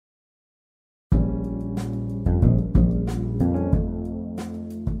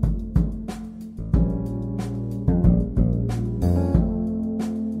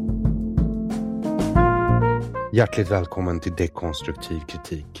Hjärtligt välkommen till Dekonstruktiv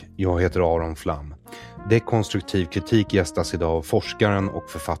kritik. Jag heter Aron Flam. Dekonstruktiv kritik gästas idag av forskaren och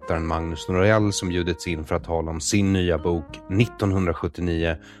författaren Magnus Norell som bjudits in för att tala om sin nya bok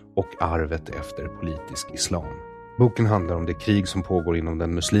 1979 och arvet efter politisk islam. Boken handlar om det krig som pågår inom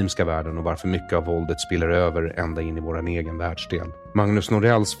den muslimska världen och varför mycket av våldet spiller över ända in i vår egen världsdel. Magnus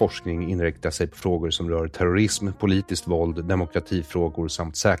Norells forskning inriktar sig på frågor som rör terrorism, politiskt våld, demokratifrågor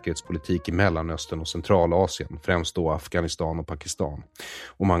samt säkerhetspolitik i Mellanöstern och Centralasien, främst då Afghanistan och Pakistan.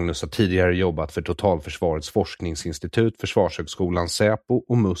 Och Magnus har tidigare jobbat för Totalförsvarets forskningsinstitut, Försvarshögskolan Säpo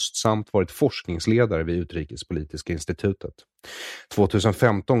och MUST samt varit forskningsledare vid Utrikespolitiska institutet.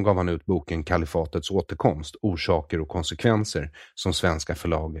 2015 gav han ut boken Kalifatets återkomst, orsaker och konsekvenser som svenska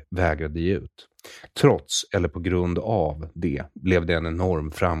förlag vägrade ge ut. Trots eller på grund av det blev det en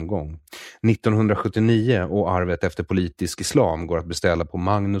enorm framgång. 1979 och arvet efter politisk islam går att beställa på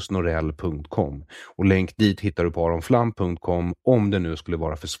magnusnorell.com och länk dit hittar du på aronflam.com om det nu skulle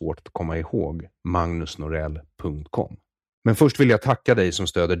vara för svårt att komma ihåg magnusnorell.com. Men först vill jag tacka dig som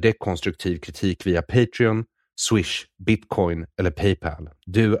stöder dekonstruktiv kritik via Patreon, Swish, Bitcoin eller Paypal.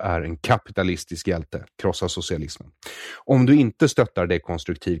 Du är en kapitalistisk hjälte. Krossa socialismen. Om du inte stöttar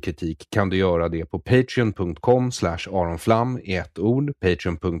dekonstruktiv kritik kan du göra det på patreon.com/aronflam i ett ord,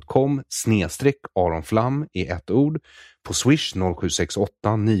 patreon.com/aronflam i ett ord, på Swish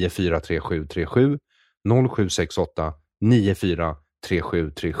 0768 943737, 0768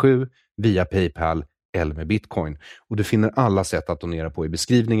 943737, via Paypal eller med Bitcoin. Och du finner alla sätt att donera på i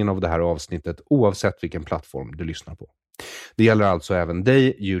beskrivningen av det här avsnittet oavsett vilken plattform du lyssnar på. Det gäller alltså även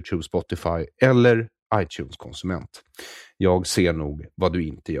dig, YouTube, Spotify eller iTunes-konsument. Jag ser nog vad du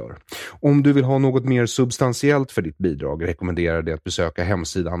inte gör. Om du vill ha något mer substantiellt för ditt bidrag rekommenderar det att besöka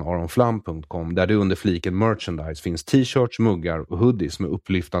hemsidan aronflam.com där det under fliken merchandise finns t-shirts, muggar och hoodies med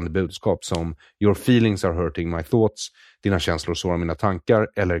upplyftande budskap som Your feelings are hurting my thoughts, dina känslor sårar mina tankar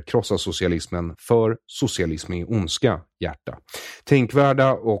eller krossa socialismen för socialism är ondska, hjärta.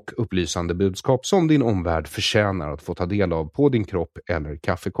 Tänkvärda och upplysande budskap som din omvärld förtjänar att få ta del av på din kropp eller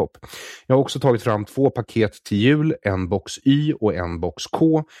kaffekopp. Jag har också tagit fram 2 paket till jul, en box Y och en box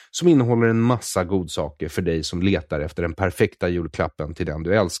K som innehåller en massa godsaker för dig som letar efter den perfekta julklappen till den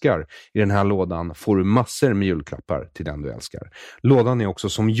du älskar. I den här lådan får du massor med julklappar till den du älskar. Lådan är också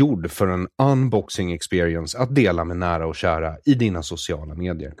som gjord för en unboxing experience att dela med nära och kära i dina sociala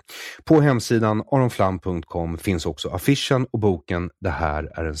medier. På hemsidan aronflam.com finns också affischen och boken Det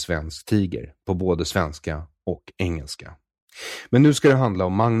här är en svensk tiger på både svenska och engelska. Men nu ska det handla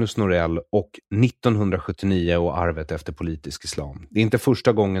om Magnus Norell och 1979 och arvet efter politisk islam. Det är inte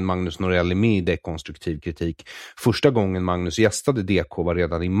första gången Magnus Norell är med i dekonstruktiv kritik. Första gången Magnus gästade DK var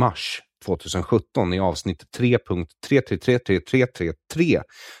redan i mars 2017 i avsnitt 3.333333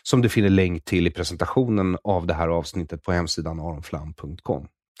 som du finner länk till i presentationen av det här avsnittet på hemsidan aronflam.com.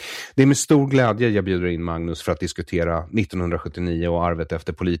 Det är med stor glädje jag bjuder in Magnus för att diskutera 1979 och arvet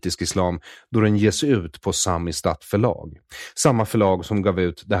efter politisk islam då den ges ut på Samistat förlag. Samma förlag som gav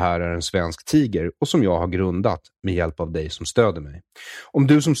ut Det här är en svensk tiger och som jag har grundat med hjälp av dig som stöder mig. Om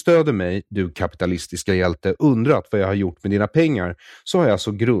du som stöder mig, du kapitalistiska hjälte, undrat vad jag har gjort med dina pengar så har jag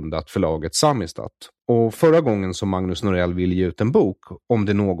alltså grundat förlaget Samistat. Och förra gången som Magnus Norell ville ge ut en bok om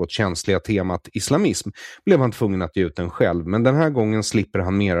det något känsliga temat islamism blev han tvungen att ge ut den själv. Men den här gången slipper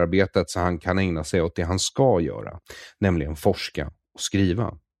han merarbetet så han kan ägna sig åt det han ska göra, nämligen forska och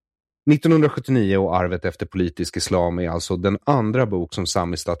skriva. 1979 och arvet efter politisk islam är alltså den andra bok som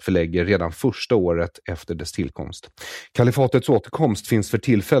Samistat förlägger redan första året efter dess tillkomst. Kalifatets återkomst finns för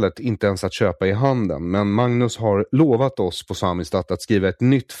tillfället inte ens att köpa i handeln, men Magnus har lovat oss på Samistat att skriva ett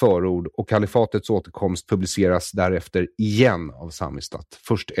nytt förord och Kalifatets återkomst publiceras därefter igen av Samistat,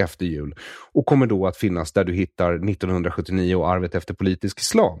 först efter jul, och kommer då att finnas där du hittar 1979 och arvet efter politisk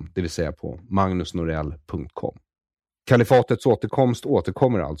islam, det vill säga på magnusnorell.com. Kalifatets återkomst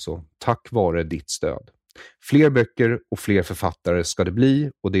återkommer alltså tack vare ditt stöd. Fler böcker och fler författare ska det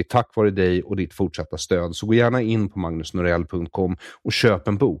bli och det är tack vare dig och ditt fortsatta stöd. Så gå gärna in på magnusnorell.com och köp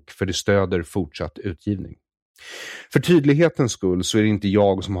en bok för det stöder fortsatt utgivning. För tydlighetens skull så är det inte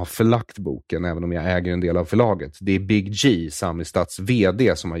jag som har förlagt boken även om jag äger en del av förlaget. Det är Big G, Samistats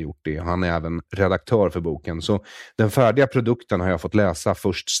vd, som har gjort det. Han är även redaktör för boken. Så den färdiga produkten har jag fått läsa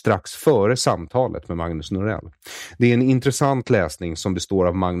först strax före samtalet med Magnus Norell. Det är en intressant läsning som består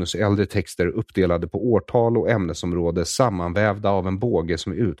av Magnus äldre texter uppdelade på årtal och ämnesområde sammanvävda av en båge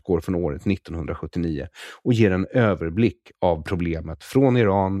som utgår från året 1979 och ger en överblick av problemet från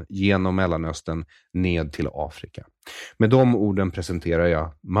Iran genom Mellanöstern ned till Afrika. Med de orden presenterar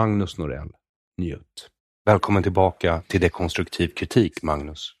jag Magnus Norell. Njut. Välkommen tillbaka till dekonstruktiv kritik,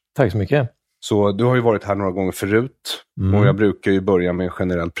 Magnus. Tack så mycket. Så du har ju varit här några gånger förut och jag brukar ju börja med en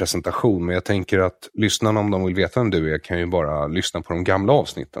generell presentation, men jag tänker att lyssnarna, om de vill veta vem du är, kan ju bara lyssna på de gamla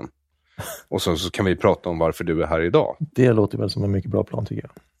avsnitten. Och så kan vi prata om varför du är här idag. Det låter väl som en mycket bra plan, tycker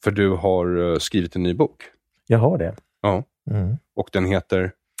jag. För du har skrivit en ny bok. Jag har det. Ja, och den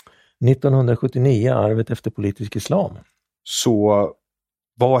heter? 1979, arvet efter politisk islam. Så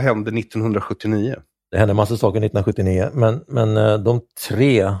vad hände 1979? Det hände en massa saker 1979, men de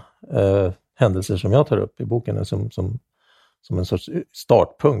 3 händelser som jag tar upp i boken är som en sorts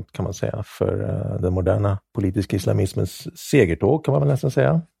startpunkt, kan man säga, för den moderna politiska islamismens segertåg, kan man väl nästan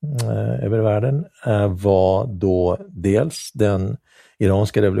säga, över världen, var då dels den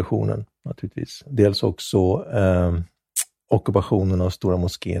iranska revolutionen naturligtvis, dels också ockupationen av stora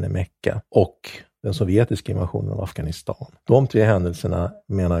moskén i Mecka och den sovjetiska invasionen av Afghanistan. De 3 händelserna,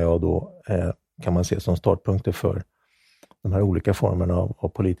 menar jag då, kan man se som startpunkter för de här olika formerna av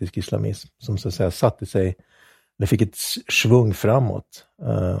politisk islamism, som så att säga satte sig, eller fick ett svung framåt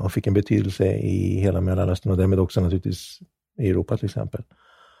och fick en betydelse i hela Mellanöstern och därmed också naturligtvis i Europa till exempel,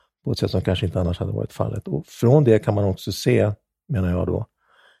 på ett sätt som kanske inte annars hade varit fallet. Och från det kan man också se, menar jag då,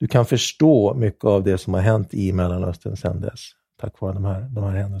 du kan förstå mycket av det som har hänt i Mellanöstern sedan dess, tack vare de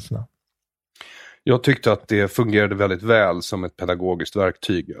här händelserna. Jag tyckte att det fungerade väldigt väl som ett pedagogiskt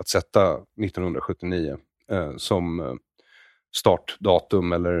verktyg att sätta 1979 som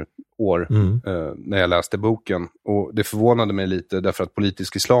startdatum eller år när jag läste boken. Och det förvånade mig lite därför att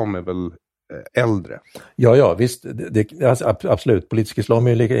politisk islam är väl äldre. Ja, visst. Alltså, absolut. Politisk islam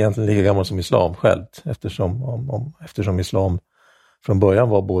är ju egentligen lika gammal som islam självt, eftersom islam från början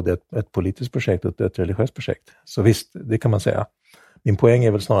var både ett politiskt projekt och ett religiöst projekt. Så visst, det kan man säga. Min poäng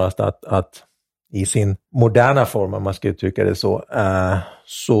är väl snarast att i sin moderna form, om man ska uttrycka det så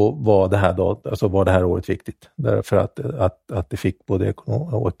var det här året viktigt. Därför att det fick både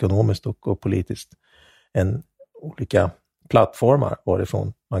ekonomiskt och politiskt olika plattformar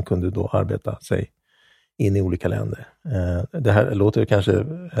varifrån man kunde då arbeta sig in i olika länder. Det här låter kanske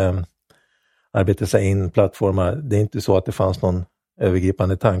arbeta sig in plattformar. Det är inte så att det fanns någon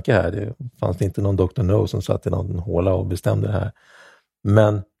övergripande tanke här. Det fanns inte någon Dr. No som satt i någon håla och bestämde det här.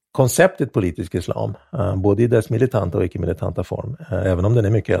 Men konceptet politisk islam, både i dess militanta och icke-militanta form, även om den är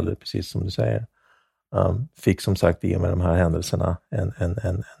mycket äldre, precis som du säger, fick som sagt i och med de här händelserna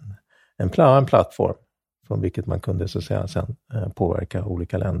en plattform från vilket man kunde så att säga sen påverka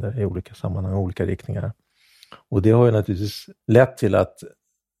olika länder i olika sammanhang och olika riktningar. Och det har ju naturligtvis lett till att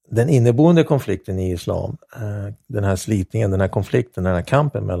den inneboende konflikten i islam, den här slitningen, den här konflikten, den här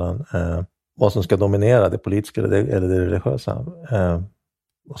kampen mellan vad som ska dominera, det politiska eller det religiösa,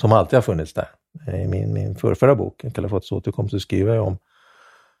 som alltid har funnits där. I min förra bok, Kalifatets återkomst, så skriver jag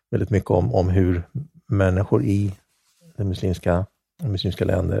väldigt mycket om hur människor i de muslimska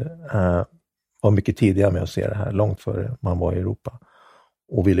länder var mycket tidigare med att se det här, långt före man var i Europa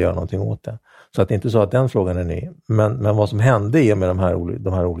och ville göra någonting åt det. Så att det är inte så att den frågan är ny. Men vad som hände i och med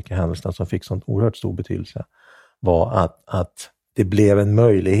de här olika händelserna som fick sånt oerhört stor betydelse var att det blev en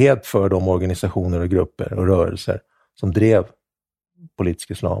möjlighet för de organisationer och grupper och rörelser som drev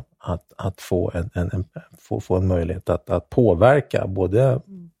politisk islam att få en möjlighet att påverka både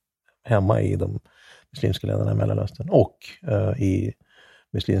hemma i de muslimska länderna i Mellanöstern och i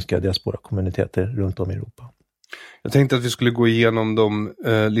muslimska diaspora-kommuniteter runt om i Europa. Jag tänkte att vi skulle gå igenom dem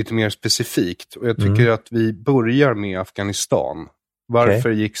lite mer specifikt. Och jag tycker att vi börjar med Afghanistan.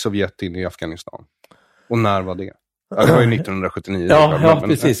 Varför gick Sovjet in i Afghanistan? Och när var det? Ja, det var ju 1979. Ja,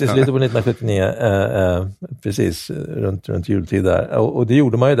 precis. I slutet på 1979. Precis, runt jultid där. Och det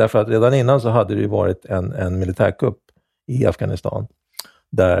gjorde man ju därför att redan innan så hade det ju varit en militärkupp i Afghanistan.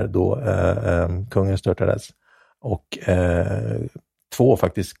 Där då kungen störtades. Och 2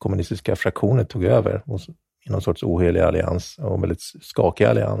 faktiskt kommunistiska fraktioner tog över i någon sorts ohelig allians och en väldigt skakig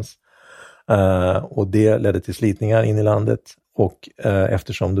allians. Och det ledde till slitningar in i landet. Och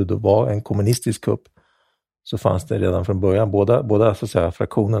eftersom det då var en kommunistisk kupp så fanns det redan från början, båda så att säga,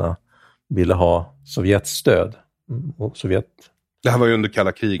 fraktionerna ville ha Sovjets stöd. Och det här var ju under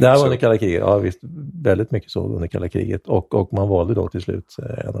kalla kriget. Det här var under kalla kriget, ja visst, väldigt mycket så under kalla kriget. Och man valde då till slut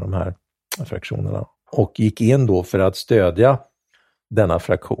en av de här fraktionerna. Och gick in då för att stödja denna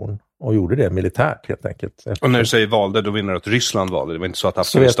fraktion. Och gjorde det militärt helt enkelt. Och när du säger valde, då menar du att Ryssland valde? Det var inte så att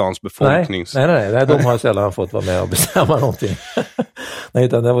Afghanistans befolkning... Nej, de har sällan fått vara med och bestämma någonting. Nej,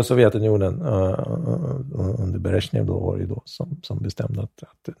 utan det var Sovjetunionen under Brezhnev då var det då som bestämde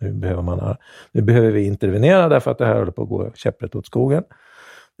att nu behöver vi intervenera därför att det här håller på att gå käpprätt åt skogen.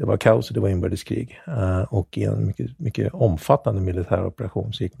 Det var kaos och det var inbördeskrig. Och i en mycket, mycket omfattande militär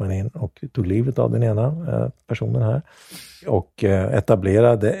operation så gick man in och tog livet av den ena personen här. Och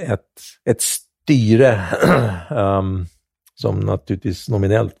etablerade ett styre som naturligtvis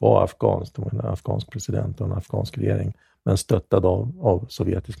nominellt var afghanskt. Det var en afghansk president och en afghansk regering. Men stöttad av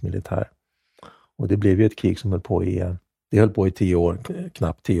sovjetisk militär. Och det blev ju ett krig som höll på i 10 år,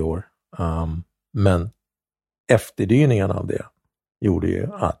 knappt 10 år. Men efterdyningarna av det gjorde ju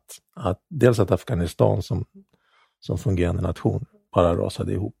att dels att Afghanistan som fungerande nation bara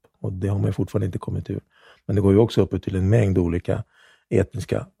rasade ihop. Och det har man ju fortfarande inte kommit ur. Men det går ju också upp till en mängd olika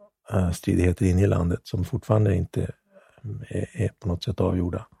etniska stridigheter in i landet som fortfarande inte är på något sätt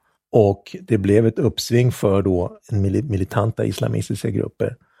avgjorda. Och det blev ett uppsving för då militanta islamistiska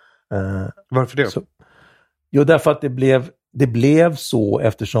grupper. Varför det? Jo, därför att det blev så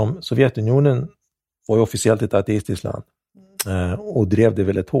eftersom Sovjetunionen var ju officiellt ett ateistiskt land. Och drev det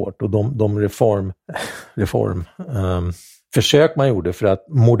väldigt hårt. Och de försök man gjorde för att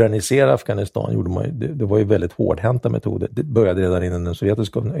modernisera Afghanistan gjorde man, det var ju väldigt hårdhänta metoder. Det började redan innan den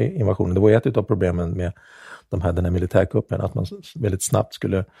sovjetiska invasionen. Det var ju ett av problemen med den här militärkuppen, att man väldigt snabbt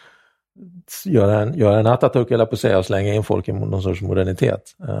skulle göra en Atatürk eller på säga och slänga in folk i någon sorts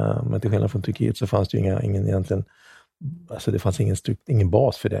modernitet. Men till skillnad från Turkiet så fanns det ju ingen egentligen, alltså det fanns ingen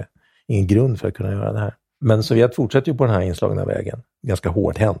bas för det. Ingen grund för att kunna göra det här. Men Sovjet fortsätter ju på den här inslagna vägen. Ganska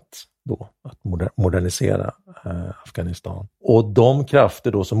hårdhänt då att modernisera Afghanistan. Och de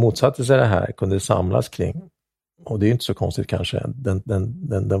krafter då som motsatte sig det här kunde samlas kring, och det är ju inte så konstigt kanske,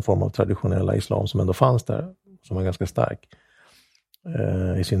 den form av traditionella islam som ändå fanns där, som var ganska stark.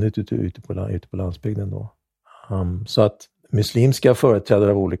 I synnerhet ute på landsbygden då. Så att muslimska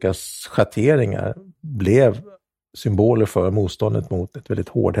företrädare av olika schatteringar blev symboler för motståndet mot ett väldigt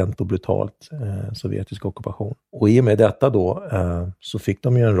hårdhänt och brutalt sovjetisk ockupation. Och i och med detta då så fick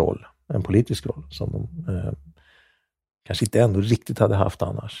de ju en politisk roll som de kanske inte ändå riktigt hade haft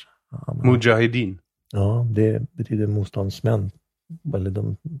annars. Mujahedin. Ja, det betyder motståndsmän. Eller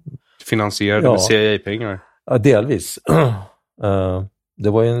de finansierade med CIA-pengar. Ja, delvis. Det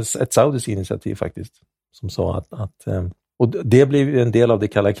var ju ett saudiskt initiativ faktiskt som sa att och det blev en del av det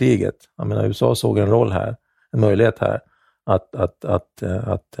kalla kriget. Jag menar, USA såg en roll här, en möjlighet här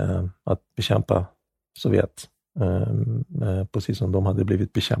att bekämpa Sovjet, precis som de hade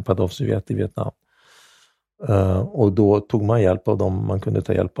blivit bekämpade av Sovjet i Vietnam. Och då tog man hjälp av dem man kunde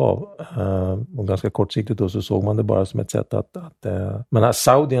ta hjälp av. Och ganska kortsiktigt då så såg man det bara som ett sätt men här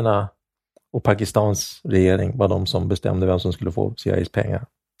saudierna och Pakistans regering var de som bestämde vem som skulle få CIAs pengar.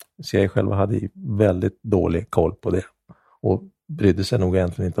 CIA själva hade väldigt dålig koll på det. Och brydde sig nog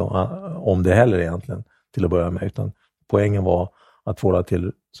egentligen inte om det heller egentligen till att börja med. Utan poängen var att få det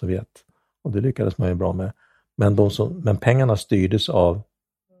till Sovjet. Och det lyckades man ju bra med. Men pengarna styrdes av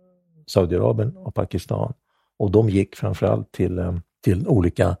Saudiarabien och Pakistan. Och de gick framförallt till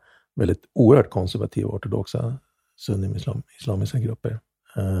olika väldigt oerhört konservativa ortodoxa sunni-islamiska grupper.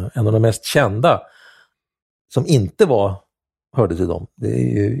 En av de mest kända som inte hörde till dem,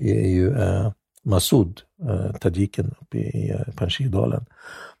 det är ju Masoud, tajiken uppe i Panjshirdalen.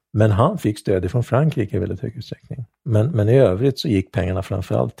 Men han fick stöd från Frankrike i väldigt hög utsträckning. Men i övrigt så gick pengarna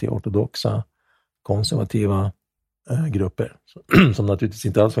framförallt till ortodoxa, konservativa grupper som naturligtvis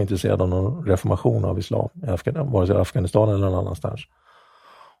inte alls var intresserade av någon reformation av islam, vare sig i Afghanistan eller någon annanstans.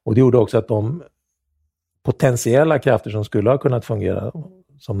 Och det gjorde också att de potentiella krafter som skulle ha kunnat fungera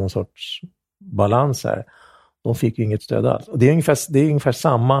som någon sorts balans här, de fick ju inget stöd alls. Och det är ungefär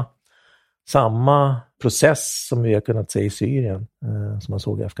samma process som vi har kunnat se i Syrien, som man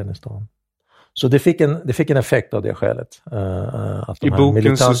såg i Afghanistan. Så det fick en effekt av det skälet. Att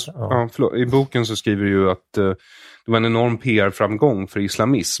I boken så skriver du ju att det var en enorm PR-framgång för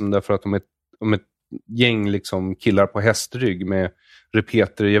islamism, därför att om ett gäng liksom killar på hästrygg med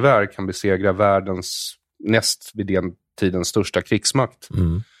repeter i gevär kan besegra världens näst vid den tidens största krigsmakt,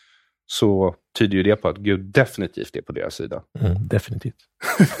 så tyder ju det på att Gud definitivt är på deras sida. Definitivt.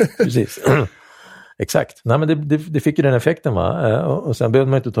 Precis. Exakt. Nej, men det fick ju den effekten, va? Och sen behövde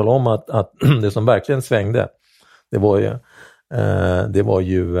man inte tala om att det som verkligen svängde, det var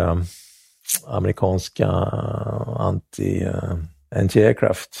ju amerikanska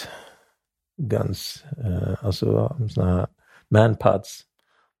anti-aircraft guns, alltså såna här manpads.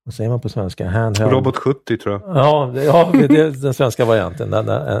 Vad säger man på svenska? Handheld. Robot 70 tror jag. Ja, det är den svenska varianten.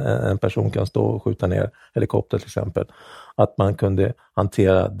 Där en person kan stå och skjuta ner helikopter till exempel. Att man kunde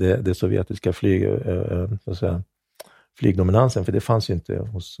hantera det sovjetiska flygdominansen. För det fanns ju inte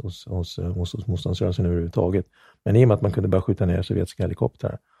hos motståndsrörelsen överhuvudtaget. Men i och med att man kunde bara skjuta ner sovjetiska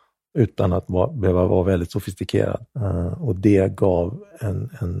helikoptrar utan att behöva vara väldigt sofistikerad. Och det gav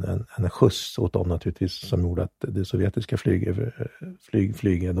en skjuts åt dem naturligtvis, som gjorde att det sovjetiska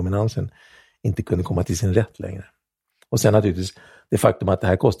flygdominansen inte kunde komma till sin rätt längre. Och sen naturligtvis det faktum att det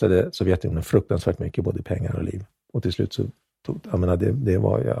här kostade Sovjetunionen fruktansvärt mycket, både pengar och liv. Och till slut så det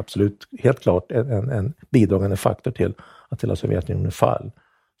var ju absolut helt klart en bidragande faktor till att hela Sovjetunionen föll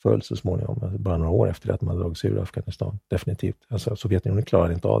så småningom, bara några år efter att man dragit sig ur Afghanistan. Definitivt. Alltså Sovjetunionen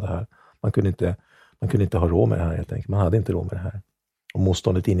klarade inte av det här. Man kunde inte ha råd med det här helt enkelt. Man hade inte råd med det här. Och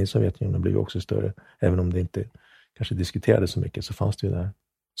motståndet inne i Sovjetunionen blev ju också större. Även om det inte kanske diskuterades så mycket, så fanns det ju där.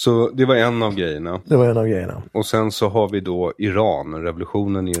 Så det var en av grejerna. Det var en av grejerna. Och sen så har vi då Iran,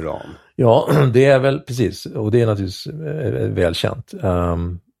 revolutionen i Iran. Ja, det är väl precis. Och det är naturligtvis välkänt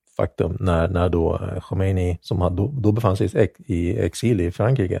faktum när då Khomeini, som då befann sig i exil i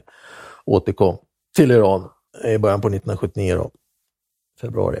Frankrike, återkom till Iran i början på 1979 då,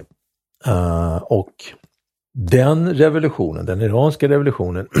 februari. Och den revolutionen, den iranska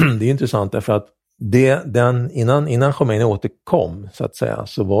revolutionen, det är intressant därför att innan Khomeini återkom, så att säga,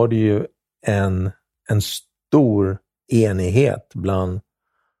 så var det ju en stor enighet bland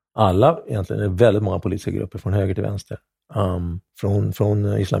alla, egentligen väldigt många politiska grupper från höger till vänster,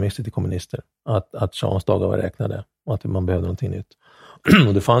 från islamister till kommunister, att shahens dagar var räknade och att man behövde någonting nytt.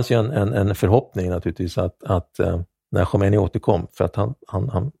 Och det fanns ju en förhoppning naturligtvis att när Khomeini återkom, för att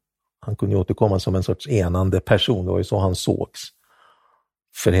han kunde återkomma som en sorts enande person, det var ju så han sågs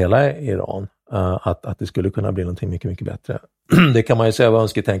för hela Iran, att det skulle kunna bli någonting mycket, mycket bättre. Det kan man ju säga var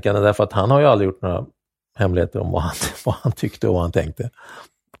önsketänkande, därför att han har ju aldrig gjort några hemligheter om vad han tyckte och vad han tänkte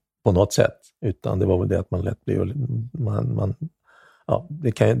på något sätt, utan det var väl det att man lätt blev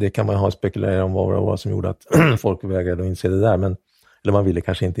det kan man ha spekulerat om vad som gjorde att folk vägrade att inse det där, eller man ville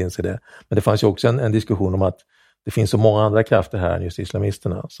kanske inte inse det. Men det fanns ju också en diskussion om att det finns så många andra krafter här än just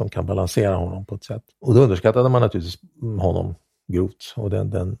islamisterna som kan balansera honom på ett sätt. Och då underskattade man naturligtvis honom grovt, och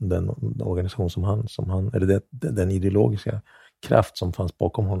den organisation som han eller den ideologiska kraft som fanns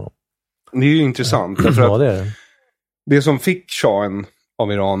bakom honom. Det är ju intressant, därför ja, att det som fick shahen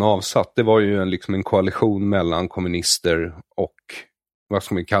av Iran avsatt, det var ju en koalition mellan kommunister och, vad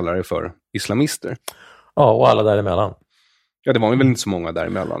ska man kalla det för, islamister. Ja, och alla däremellan. Ja, det var väl inte så många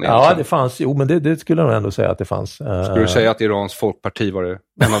däremellan egentligen. Ja, det fanns, men det skulle jag nog ändå säga att det fanns. Skulle du säga att Irans folkparti var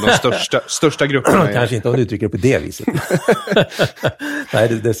en av de största grupperna? Kanske inte om du uttrycker det på det viset.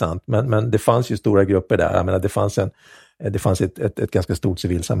 Nej, det är sant. Men det fanns ju stora grupper där. Jag menar, det fanns ett ganska stort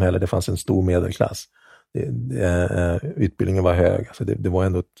civilsamhälle, det fanns en stor medelklass. Utbildningen var hög. Alltså det var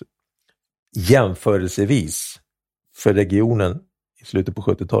ändå jämförelsevis för regionen i slutet på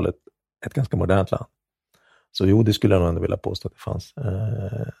 70-talet ett ganska modernt land. Så jo, det skulle jag nog ändå vilja påstå att det fanns.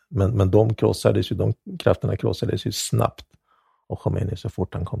 Men de krafterna krossades ju snabbt. Och Khomeini så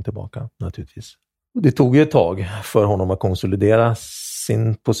fort han kom tillbaka, naturligtvis. Det tog ju ett tag för honom att konsolidera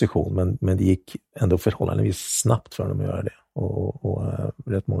sin position, men det gick ändå förhållandevis snabbt för honom att göra det. Och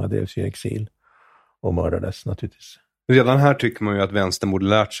rätt många drevs i exil och mördades naturligtvis. Redan här tycker man ju att vänstern borde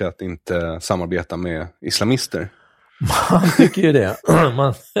lärt sig att inte samarbeta med islamister. Man tycker ju det.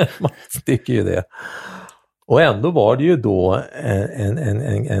 Man tycker ju det. Och ändå var det ju då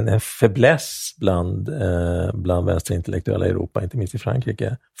en fäbless bland vänsterintellektuella i Europa, inte minst i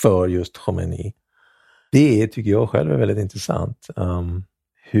Frankrike, för just Khomeini. Det tycker jag själv är väldigt intressant.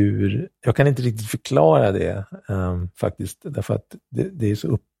 Jag kan inte riktigt förklara det faktiskt, därför att det är så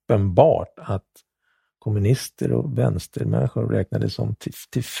uppenbart att kommunister och vänstermänniskor räknade som,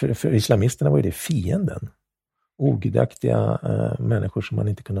 för islamisterna var ju det fienden. Ogudaktiga människor som man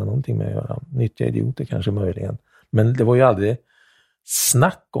inte kunde ha någonting med att göra. Nyttiga idioter kanske möjligen. Men det var ju aldrig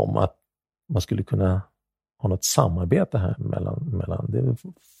snack om att man skulle kunna ha något samarbete här mellan. Det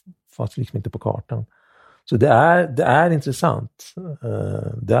fanns liksom inte på kartan. Så det är intressant.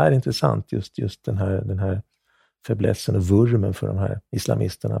 Det är intressant just den här fäblessen och vurmen för de här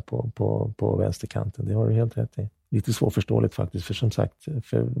islamisterna på vänsterkanten. Det har du helt rätt i. Lite svårförståeligt faktiskt, för som sagt,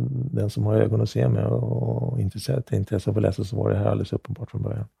 för den som har ögon att se med och intresse av att läsa, så var det här alldeles uppenbart från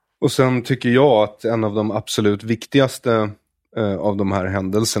början. Och sen tycker jag att en av de absolut viktigaste av de här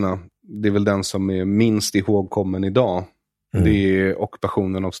händelserna, det är väl den som är minst ihågkommen idag. Det är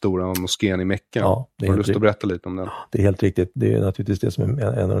ockupationen av stora moskén i Mecka. Ja, har du lust att berätta lite om den? Det är helt riktigt. Det är naturligtvis det som är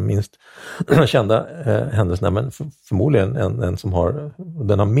en av de minst kända händelserna, men förmodligen en som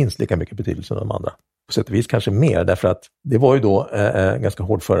den har minst lika mycket betydelse som de andra. På sätt och vis kanske mer, därför att det var ju då ganska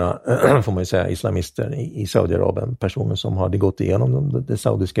hårdföra, får man ju säga, islamister i Saudiarabien, personer som hade gått igenom det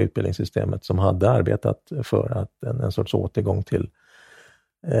saudiska utbildningssystemet, som hade arbetat för att en sorts återgång till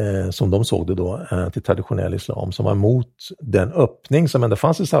som de såg det då, till traditionell islam, som var emot den öppning som ändå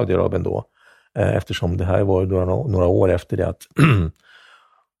fanns i Saudiarabien då, eftersom det här var några år efter det att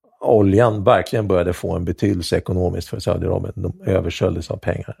oljan verkligen började få en betydelse ekonomiskt för Saudiarabien. De översköljdes av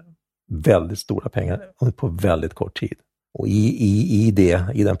pengar, väldigt stora pengar på väldigt kort tid. Och i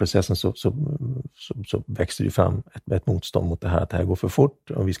den processen så växte det fram ett motstånd mot det här, att det här går för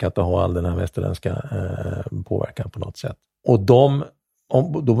fort och vi ska inte ha all den här västerländska påverkan på något sätt. Och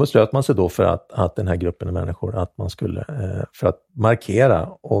då beslöt man sig då för att den här gruppen av människor, att man skulle, för att markera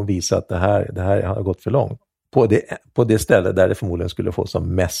och visa att det här har gått för långt. På det ställe där det förmodligen skulle få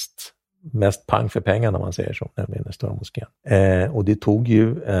som mest pang för pengarna, man säger så, nämligen den stora moskén. Och det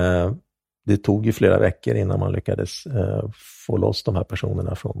tog ju flera veckor innan man lyckades få loss de här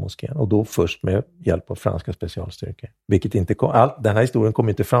personerna från moskén. Och då först med hjälp av franska specialstyrkor. Vilket inte den här historien kom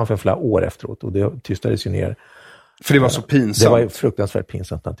inte fram för flera år efteråt, och det tystades ju ner. För det var så pinsamt. Det var fruktansvärt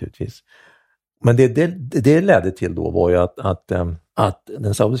pinsamt naturligtvis. Men det ledde till då var ju att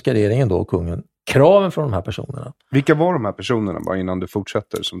den saudiska regeringen då, och kungen, kraven från de här personerna. Vilka var de här personerna, bara innan du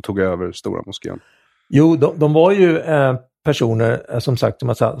fortsätter, som tog över stora moskén? Jo, de var ju personer, som sagt, som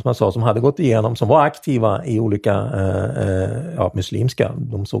man sa, som hade gått igenom, som var aktiva i olika muslimska,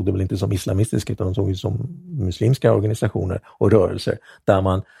 de såg det väl inte som islamistiska, utan de såg det som muslimska organisationer och rörelser, där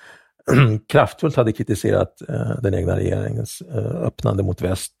man kraftfullt hade kritiserat den egna regeringens öppnande mot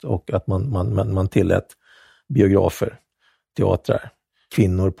väst, och att man tillät biografer, teatrar,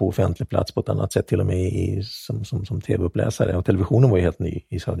 kvinnor på offentlig plats på ett annat sätt, till och med som tv-uppläsare. Och televisionen var ju helt ny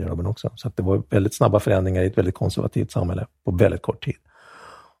i Saudiarabien också. Så att det var väldigt snabba förändringar i ett väldigt konservativt samhälle på väldigt kort tid.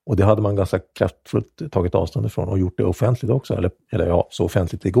 Och det hade man ganska kraftfullt tagit avstånd ifrån och gjort det offentligt också. Eller så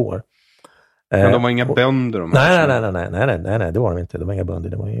offentligt igår. Men de var inga bönder? Nej, det var de inte. De var inga bönder.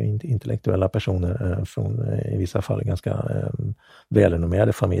 Det var ju intellektuella personer från i vissa fall ganska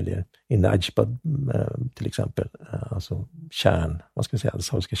välrenommerade familjer. I Najbad till exempel. Alltså det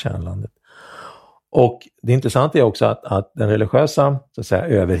saudiska kärnlandet. Och det intressanta är också att den religiösa, så att säga,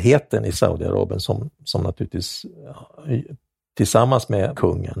 överheten i Saudiarabien, som naturligtvis tillsammans med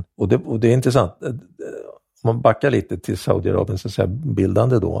kungen. Och det är intressant. Om man backar lite till Saudiarabien, så att säga,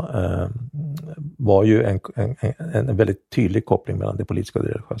 bildande då, var ju en väldigt tydlig koppling mellan det politiska och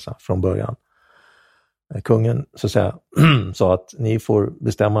det religiösa från början. Kungen, så att säga, sa att ni får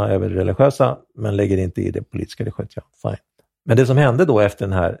bestämma över det religiösa, men lägger inte i det politiska. Det sköter jag, fine. Men det som hände då efter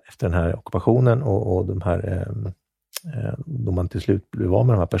den här ockupationen och de här, då man till slut blev av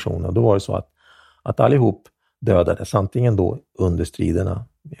med de här personerna, då var det så att allihop dödades, antingen då under striderna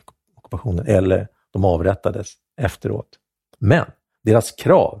i ockupationen, eller de avrättades efteråt. Men deras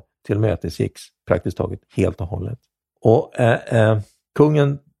krav till mötesgicks praktiskt taget helt och hållet. Och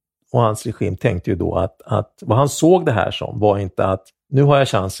kungen och hans regim tänkte ju då att vad han såg det här som var inte att nu har jag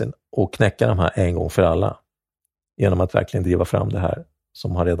chansen att knäcka de här en gång för alla, genom att verkligen driva fram det här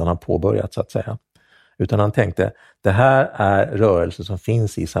som han redan har påbörjat, så att säga. Utan han tänkte, det här är rörelser som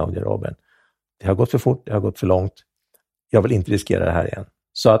finns i Saudiarabien. Det har gått för fort, det har gått för långt. Jag vill inte riskera det här igen.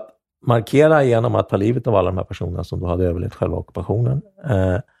 Så att markera genom att ta livet av alla de här personerna som då hade överlevt själva ockupationen,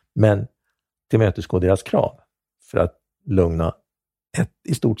 men tillmötesgå deras krav för att lugna ett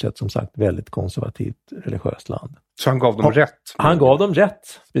i stort sett, som sagt, väldigt konservativt religiöst land. Så han gav dem rätt? Han gav dem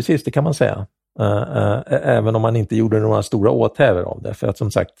rätt, precis, det kan man säga. Även om man inte gjorde några stora åthävor av det. För att,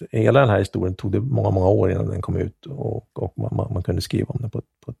 som sagt, hela den här historien tog det många, många år innan den kom ut, och man kunde skriva om det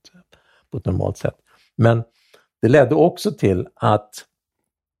på ett normalt sätt. Men det ledde också till att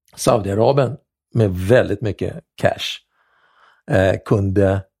Saudiarabien med väldigt mycket cash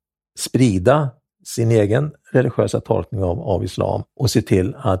kunde sprida sin egen religiösa tolkning av islam och se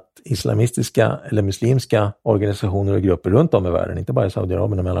till att islamistiska eller muslimska organisationer och grupper runt om i världen, inte bara i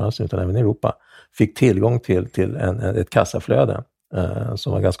Saudiarabien och Mellanöstern utan även i Europa, fick tillgång till ett kassaflöde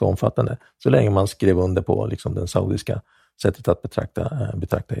som var ganska omfattande, så länge man skrev under på liksom den saudiska sättet att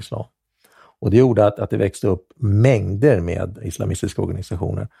betrakta islam. Och det gjorde att det växte upp mängder med islamistiska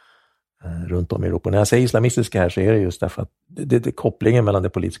organisationer runt om i Europa. När jag säger islamistiska här, så är det just därför att kopplingen mellan det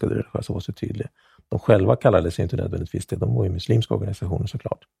politiska och det religiösa var så tydlig. De själva kallade sig inte nödvändigtvis det. De var ju muslimska organisationer,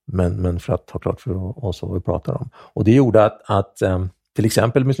 såklart. Men för att ha klart för oss vad vi pratar om. Och det gjorde att till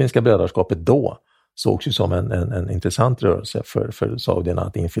exempel Muslimska brödraskapet då sågs ju som en intressant rörelse för saudierna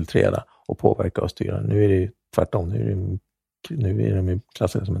att infiltrera och påverka och styra. Nu är det ju tvärtom. Nu är de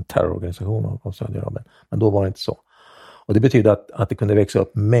klassade som en terrororganisation av Saudiarabien. Men då var det inte så. Och det betyder att det kunde växa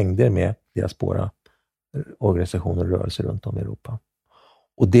upp mängder med diaspora organisationer och rörelser runt om i Europa.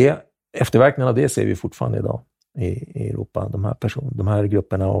 Och efterverkningarna av det ser vi fortfarande idag i Europa. De här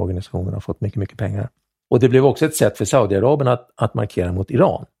grupperna och organisationerna har fått mycket, mycket pengar Och det blev också ett sätt för Saudiarabien att markera mot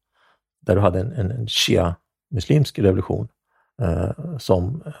Iran. Där du hade en shia-muslimsk revolution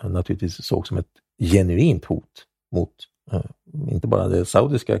som naturligtvis såg som ett genuint hot mot inte bara det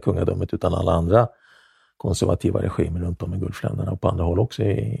saudiska kungadömet utan alla andra konservativa regimer runt om i Gulfländerna och på andra håll också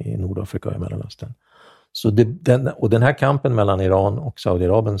i Nordafrika och i Mellanöstern. Så den här kampen mellan Iran och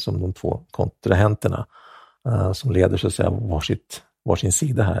Saudiarabien som de två kontrahenterna som leder så att säga varsin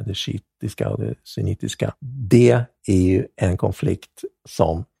sida här, det shiitiska och det sunnitiska, det är ju en konflikt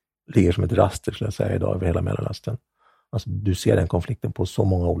som ligger som ett raster skulle jag säga idag över hela Mellanöstern. Alltså du ser den konflikten på så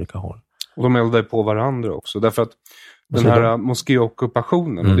många olika håll. Och de eldar på varandra också, därför att den här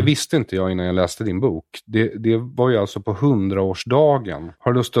moskéockupationen, och det visste inte jag innan jag läste din bok, det var ju alltså på 100-årsdagen.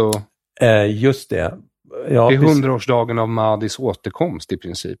 Har du lust att... Just det. Ja, det är 100-årsdagen av Mahdis återkomst i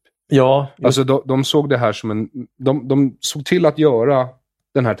princip. Ja. Alltså de såg det här som de såg till att göra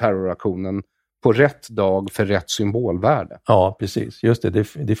den här terroraktionen på rätt dag för rätt symbolvärde. Ja, precis. Just det.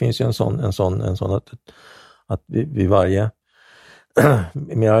 Det finns ju en sån att vid varje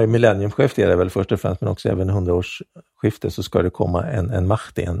millenniumskifte är det väl först och främst, men också även 100-årsskifte så ska det komma en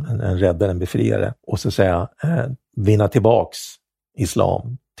Mahdi, en räddare, en befriare och så att säga vinna tillbaks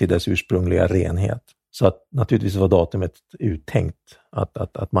islam till dess ursprungliga renhet. Så att naturligtvis var datumet uttänkt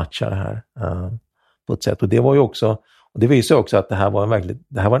att matcha det här på ett sätt. Och det var ju också, och det visar också att det här var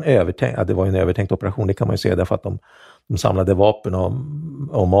en övertänkt operation. Det kan man ju säga därför att de samlade vapen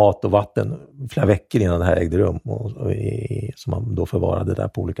och mat och vatten flera veckor innan det här ägde rum som man då förvarade där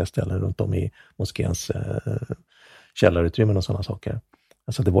på olika ställen runt om i moskéns källarutrymmen och sådana saker.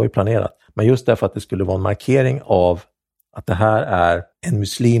 Alltså det var ju planerat. Men just därför att det skulle vara en markering av att det här är en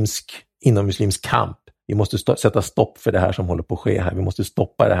inommuslimsk kamp. Vi måste sätta stopp för det här som håller på att ske här. Vi måste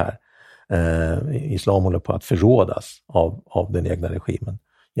stoppa det här. Islam håller på att förrådas av den egna regimen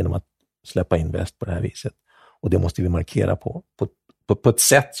genom att släppa in väst på det här viset. Och det måste vi markera på ett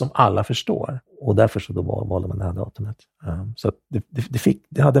sätt som alla förstår. Och därför så då valde man det här datumet. Så att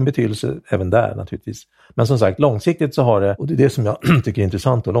det hade en betydelse även där naturligtvis. Men som sagt, långsiktigt så har det, och det är det som jag tycker är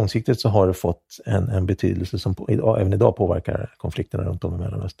intressant, och långsiktigt så har det fått en betydelse som även idag påverkar konflikterna runt om i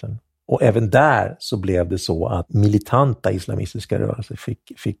Mellanöstern. Och även där så blev det så att militanta islamistiska rörelser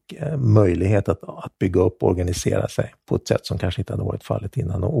fick möjlighet att bygga upp och organisera sig på ett sätt som kanske inte hade varit fallet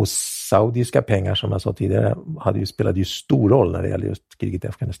innan. Och saudiska pengar, som jag sa tidigare, spelade ju stor roll när det gäller just kriget i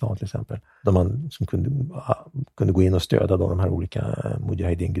Afghanistan till exempel. Där man som kunde gå in och stödja de här olika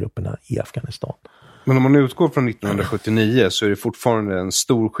mujahedin-grupperna i Afghanistan. Men om man utgår från 1979 så är det fortfarande en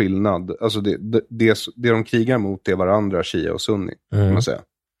stor skillnad. Alltså det de krigar mot är varandra, shia och sunni, kan man säga.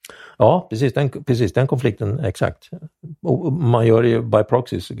 Ja, precis den konflikten, exakt. Och man gör det ju by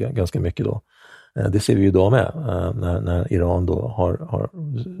proxy ganska mycket då. Det ser vi ju idag med när Iran då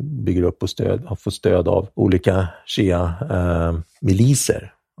bygger upp och har fått stöd av olika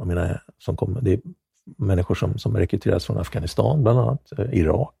shia-miliser. Jag menar, det är människor som rekryteras från Afghanistan bland annat,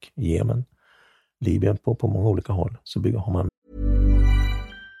 Irak, Jemen, Libyen på många olika håll. Så har man.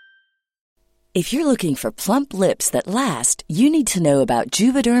 If you're looking for plump lips that last, you need to know about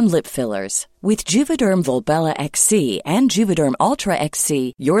Juvederm lip fillers. With Juvederm Volbella XC and Juvederm Ultra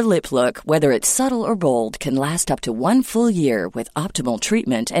XC, your lip look, whether it's subtle or bold, can last up to 1 full year with optimal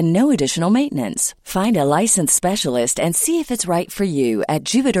treatment and no additional maintenance. Find a licensed specialist and see if it's right for you at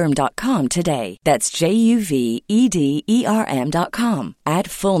Juvederm.com today. That's JUVEDERM.com.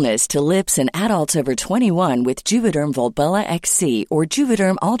 Add fullness to lips in adults over 21 with Juvederm Volbella XC or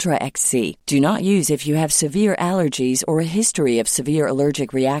Juvederm Ultra XC. Do not use if you have severe allergies or a history of severe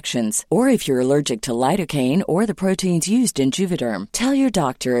allergic reactions, or if you're allergic to lidocaine or the proteins used in Juvederm. Tell your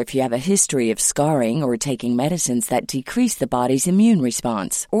doctor if you have a history of scarring or taking medicines that decrease the body's immune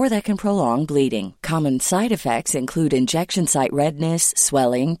response or that can prolong bleeding. Common side effects include injection site redness,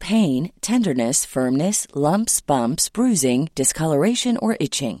 swelling, pain, tenderness, firmness, lumps, bumps, bruising, discoloration, or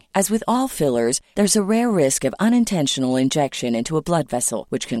itching. As with all fillers, there's a rare risk of unintentional injection into a blood vessel,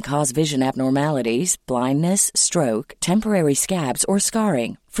 which can cause vision abnormalities, blindness, stroke, temporary scabs, or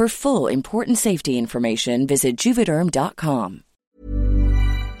scarring. For full important safety information, visit Juvederm.com.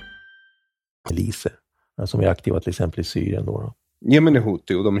 Miliser som är aktiva till exempel i Syrien då. Yemen är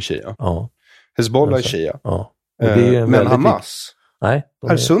Houthi och de är shia. Ja. Hezbollah är shia. Ja. Men Hamas? Nej.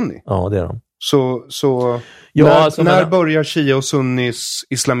 Är sunni? Ja, det är de. Så när börjar shia och sunnis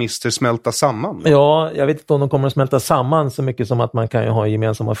islamister smälta samman? Ja, jag vet inte om de kommer att smälta samman så mycket som att man kan ju ha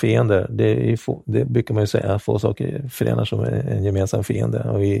gemensamma fiender. Det brukar man ju säga, få saker förenar som en gemensam fiende.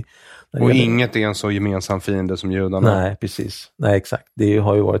 Och inget är en så gemensam fiende som judarna. Nej, precis. Nej, exakt. Det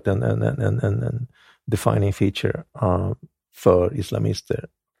har ju varit en defining feature för islamister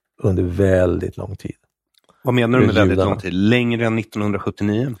under väldigt lång tid. Vad menar du med väldigt lång tid? Längre än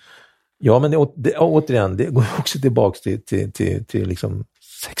 1979? Ja, men återigen, det går också tillbaka till liksom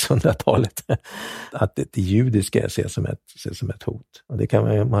 600-talet. Att det judiska ses som ett hot. Och det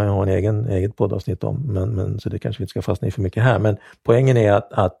kan man ha eget poddavsnitt om, men så det kanske vi inte ska fastna i för mycket här. Men poängen är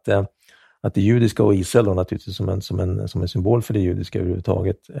att det judiska och Israel då naturligtvis som en symbol för det judiska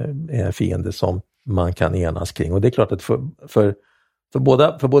överhuvudtaget är en fiende som man kan enas kring. Och det är klart att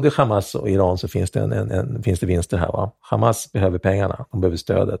för både Hamas och Iran så finns det vinster här. Va? Hamas behöver pengarna, de behöver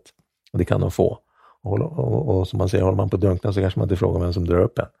stödet och det kan de få. Och som man säger, håller man på drunkna så kanske man inte frågar vem som drar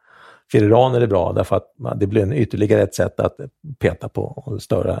upp en. För Iran är det bra därför att det blir ytterligare ett sätt att peta på och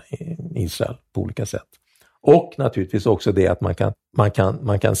störa Israel på olika sätt. Och naturligtvis också det att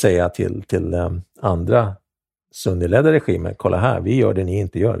man kan säga till andra sunniledda regimer, kolla här, vi gör det ni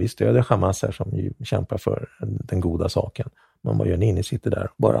inte gör. Vi stöder Hamas här som ju kämpar för den goda saken. Men vad gör ni sitter där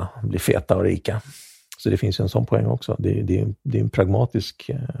och bara blir feta och rika. Så det finns ju en sån poäng också. Det är en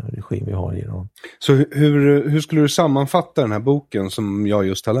pragmatisk regim vi har i Iran. Så hur skulle du sammanfatta den här boken som jag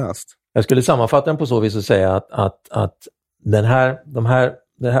just har läst? Jag skulle sammanfatta den på så vis att säga att de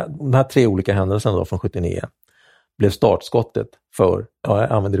här 3 olika händelserna då från 79 blev startskottet för,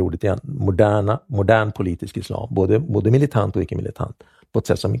 jag använder ordet igen, modern politisk islam. Både militant och icke-militant. På ett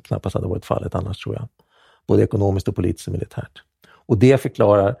sätt som knappast hade varit fallet annars, tror jag. Både ekonomiskt och politiskt och militärt. Och det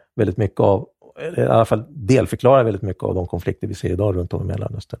förklarar väldigt mycket av, eller i alla fall delförklarar väldigt mycket av de konflikter vi ser idag runt om i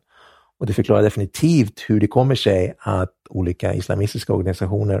Mellanöstern. Och det förklarar definitivt hur det kommer sig att olika islamistiska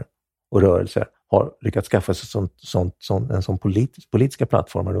organisationer och rörelser har lyckats skaffa sig en sån politiska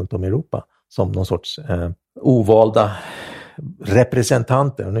plattformar runt om i Europa som någon sorts ovalda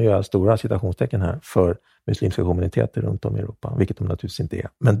representanter, och nu gör jag stora citationstecken här, för muslimska kommuniteter runt om i Europa, vilket de naturligtvis inte är.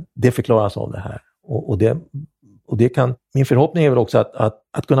 Men det förklaras av det här. Och det kan, min förhoppning är väl också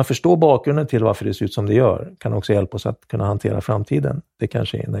att kunna förstå bakgrunden till varför det ser ut som det gör, kan också hjälpa oss att kunna hantera framtiden. Det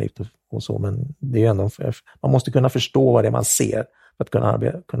kanske är naivt och så, men det är ändå, man måste kunna förstå vad det är man ser för att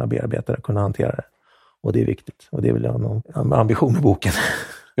kunna bearbeta det, kunna hantera det. Och det är viktigt. Och det är väl en ambition med boken.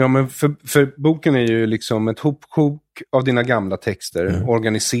 Ja, men för boken är ju liksom ett hopkok av dina gamla texter,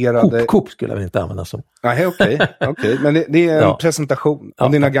 organiserade... Hopkok skulle jag väl inte använda som. Nej, okej. Men det är en presentation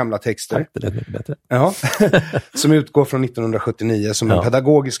av dina gamla texter. Tack, det är mycket bättre. Ja, som utgår från 1979 som en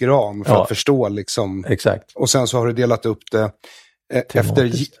pedagogisk ram för att förstå liksom... Exakt. Och sen så har du delat upp det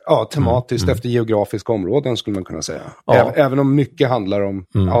tematiskt efter geografiska områden skulle man kunna säga. Ja. Även om mycket handlar om,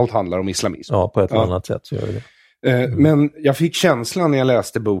 allt handlar om islamism. Ja, på ett eller annat sätt så gör det. Men jag fick känslan när jag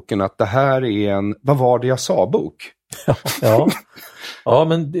läste boken att det här är en vad var det jag sa-bok. Ja,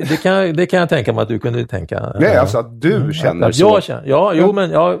 men det kan jag tänka mig att du kunde tänka. Nej, alltså att du känner att så. Jag känner, men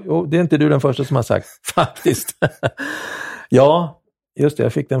det är inte du den första som har sagt, faktiskt. Ja, just det,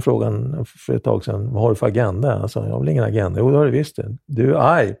 jag fick den frågan för ett tag sedan. Vad har du för agenda? Alltså, jag har väl ingen agenda. Jo, det har du visst det. Du är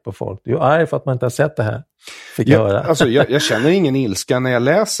arg på folk. Du är arg för att man inte har sett det här. Alltså, jag känner ingen ilska när jag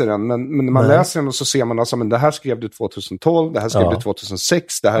läser den. Men när man läser den och så ser man alltså, men det här skrev du 2012, det här skrev du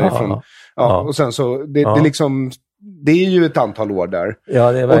 2006, det här är från... Och sen så, det är liksom... Det är ju ett antal år där.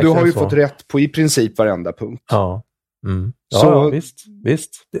 Ja, det är och du har ju fått rätt på i princip varenda punkt. Ja. Ja,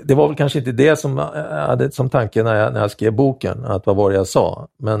 visst. Det var väl kanske inte det som jag hade som tanke när jag skrev boken, att vad var det jag sa.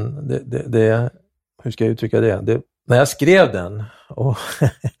 Men det hur ska jag uttrycka det? När jag skrev den och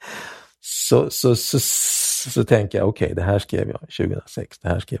så tänker jag, okej, det här skrev jag 2006, det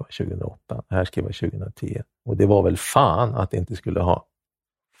här skrev jag 2008, det här skrev jag 2010. Och det var väl fan att det inte skulle ha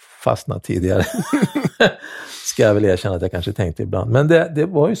fastnat tidigare. Ska jag väl erkänna att jag kanske tänkte ibland. Men det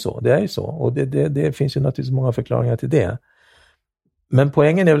var ju så, det är ju så. Och det finns ju naturligtvis många förklaringar till det. Men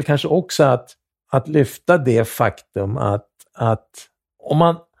poängen är väl kanske också att lyfta det faktum att om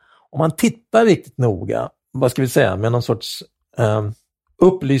man tittar riktigt noga, vad ska vi säga, med någon sorts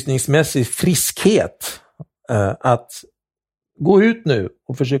upplysningsmässig friskhet, att gå ut nu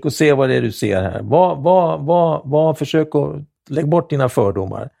och försöka se vad det är du ser här. Försök att lägga bort dina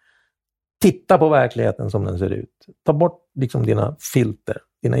fördomar. Titta på verkligheten som den ser ut. Ta bort liksom dina filter,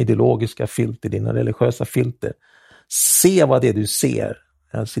 dina ideologiska filter, dina religiösa filter. Se vad det är du ser.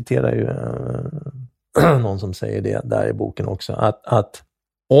 Jag citerar ju någon som säger det där i boken också. Att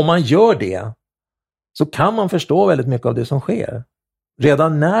om man gör det så kan man förstå väldigt mycket av det som sker.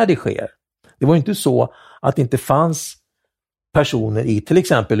 Redan när det sker. Det var ju inte så att det inte fanns personer i till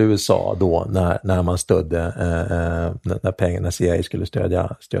exempel USA då när man stödde när CIA skulle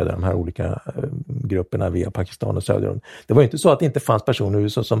stödja de här olika grupperna via Pakistan och Saudiarabien. Det var ju inte så att det inte fanns personer i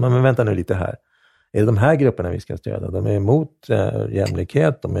USA som, men vänta nu lite här. Är det de här grupperna vi ska stödja? De är emot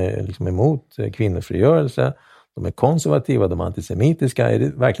jämlikhet, de är liksom emot kvinnofrigörelse, de är konservativa, de är antisemitiska. Är det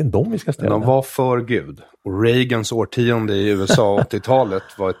verkligen de vi ska ställa? De var för Gud. Och Reagans årtionde i USA 80-talet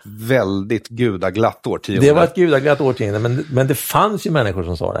var ett väldigt gudaglatt årtionde. Det var ett gudaglatt årtionde, men det fanns ju människor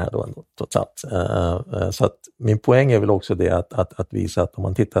som sa det här då ändå, trots allt. Så att min poäng är väl också det att visa att om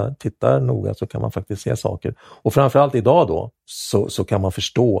man tittar noga så kan man faktiskt se saker. Och framförallt idag då så kan man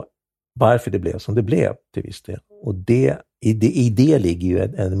förstå varför det blev som det blev till viss del. Och i det ligger ju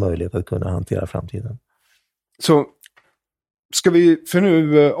en möjlighet att kunna hantera framtiden. Så ska vi, för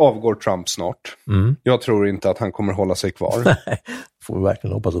nu avgår Trump snart. Jag tror inte att han kommer hålla sig kvar. Nej, får vi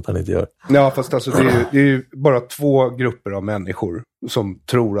verkligen hoppas att han inte gör. Ja, fast alltså det är ju bara två grupper av människor som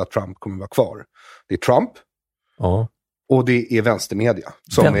tror att Trump kommer vara kvar. Det är Trump och det är vänstermedia.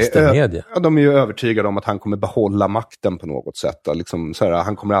 Vänstermedia? De är ju övertygade om att han kommer behålla makten på något sätt. Liksom, så här,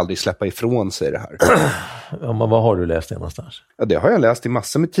 han kommer aldrig släppa ifrån sig det här. Ja, men vad har du läst det någonstans? Ja, det har jag läst i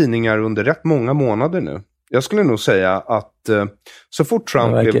massor med tidningar under rätt många månader nu. Jag skulle nog säga att så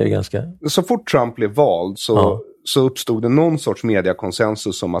fort Trump blev vald så uppstod det någon sorts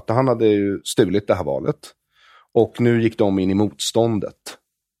mediakonsensus om att han hade ju stulit det här valet. Och nu gick de in i motståndet.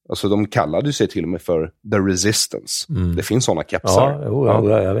 Alltså de kallade sig till och med för The Resistance. Det finns sådana kepsar.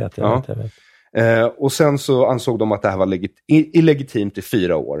 Jag vet. Och sen så ansåg de att det här var illegitimt i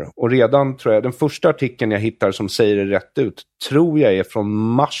 4 år. Och redan tror jag, den första artikeln jag hittar som säger det rätt ut, tror jag är från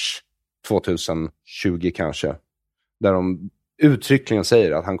mars 2020 kanske. Där de uttryckligen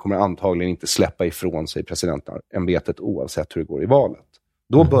säger att han kommer antagligen inte släppa ifrån sig presidentämbetet oavsett hur det går i valet.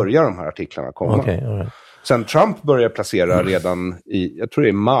 Då börjar de här artiklarna komma. Okay, all right. Sen Trump börjar placera redan i, jag tror det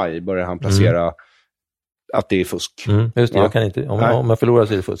är maj, börjar han placera att det är fusk. Just det, jag kan inte, om jag förlorar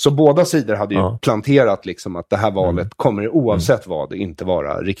så är det fusk. Så båda sidor hade ju planterat liksom att det här valet kommer oavsett vad inte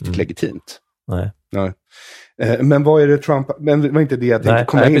vara riktigt legitimt. Nej. Men vad är det Trump... Men det var inte det jag tänkte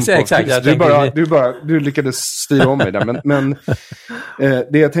komma in på. Exakt, du lyckades styra om mig där. Men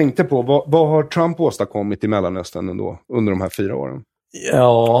det jag tänkte på, vad har Trump åstadkommit i Mellanöstern ändå under de här 4 åren?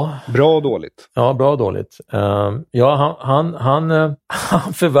 Ja. Bra och dåligt? Ja, bra och dåligt. Han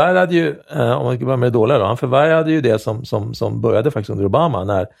förvärrade ju, om man ska börja med det dåliga då, han förvärrade ju det som började faktiskt under Obama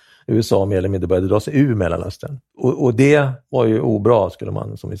när USA mer eller mindre började dra sig ur Mellanöstern. Och det var ju obra, skulle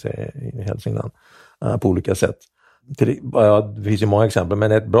man, som vi säger i Hälsingland, på olika sätt. Det finns ju många exempel,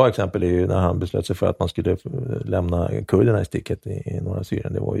 men ett bra exempel är ju när han beslöt sig för att man skulle lämna kurderna i sticket i norra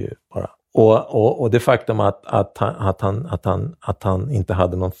Syrien. Det var ju bara... Och det faktum att han inte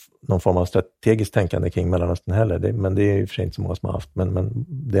hade någon form av strategiskt tänkande kring Mellanöstern heller, men det är ju för sig inte så många som har haft, men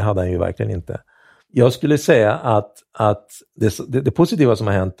det hade han ju verkligen inte. Jag skulle säga att det positiva som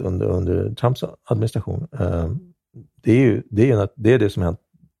har hänt under Trumps administration, det är det som har hänt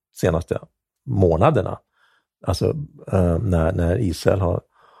senaste månaderna. Alltså när Israel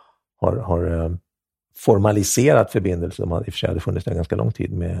har formaliserat förbindelser, de i och för sig hade funnits en ganska lång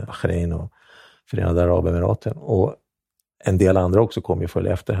tid med Bahrain och Förenade Arabemiraten, och en del andra också kommer ju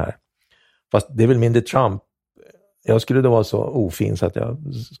följa efter här. Fast det är väl mindre Trump. Jag skulle då vara så ofin så att jag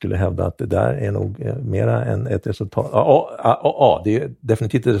skulle hävda att det där är nog mera än ett resultat. Det är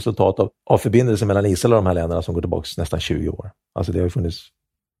definitivt ett resultat av förbindelser mellan Israel och de här länderna som går tillbaka nästan 20 år. Alltså det har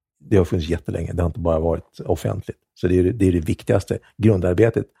funnits jättelänge. Det har inte bara varit offentligt. Så det är det viktigaste.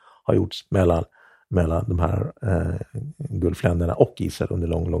 Grundarbetet har gjorts mellan de här Gulfländerna och Israel under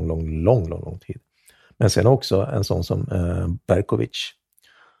lång tid. Men sen också en sån som Berkovic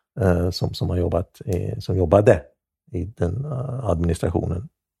som jobbade i den administrationen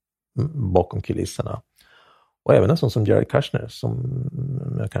bakom kulisserna. Och även en sån som Jared Kushner, som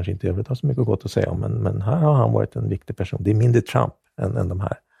jag kanske inte övrigt har så mycket gott att säga om, men här har han varit en viktig person. Det är mindre Trump än de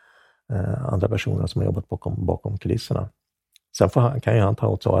här andra personerna som har jobbat bakom kulisserna. Sen kan ju han ta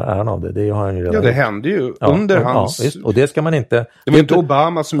åt sig äran av det. Det har han ju redan det hände ju under hans... Ja, visst. Och det ska man inte... Det var inte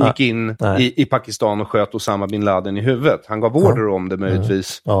Obama som gick in i Pakistan och sköt Osama bin Laden i huvudet. Han gav order om det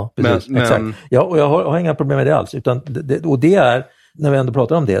möjligtvis. Ja, precis. Exakt. Ja, och jag har inga problem med det alls. Utan det är, när vi ändå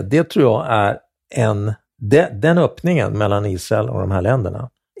pratar om det tror jag är den öppningen mellan Israel och de här länderna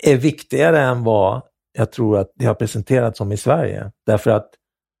är viktigare än vad jag tror att det har presenterats som i Sverige. Därför att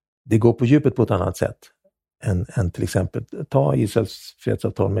det går på djupet på ett annat sätt än till exempel ta Israels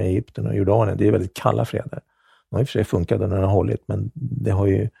fredsavtal med Egypten och Jordanien. Det är väldigt kalla freder. De har i och för sig funkat när de har hållit, men det har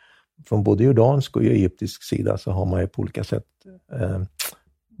ju från både jordansk och egyptisk sida så har man ju på olika sätt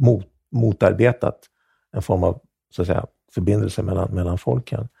motarbetat en form av, så att säga, förbindelse mellan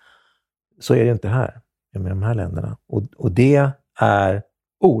folken. Så är det inte här med de här länderna. Och det är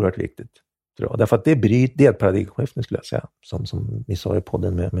oerhört viktigt, tror jag. Därför att det är ett paradigmskifte, skulle jag säga, som vi sa i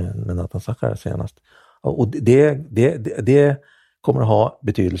podden med Nathan Sakhar senast. Och det kommer att ha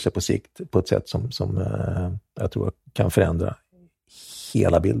betydelse på sikt på ett sätt som jag tror kan förändra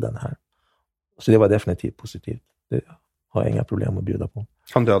hela bilden här. Så det var definitivt positivt. Det har jag inga problem att bjuda på.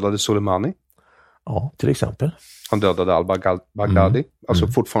 Han dödade Soleimani. Ja, till exempel. Han dödade al-Baghdadi. Alltså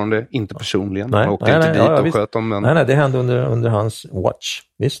fortfarande inte personligen. Han åkte inte dit och sköt dem. Men... Nej, det hände under hans watch.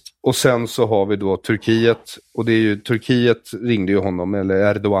 Visst. Och sen så har vi då Turkiet. Och det är ju, Turkiet ringde ju honom, eller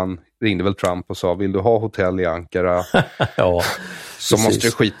Erdogan ringde väl Trump och sa, vill du ha hotell i Ankara? Ja, så måste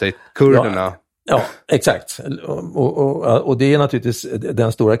du skita i kurderna. Ja, exakt. Och det är naturligtvis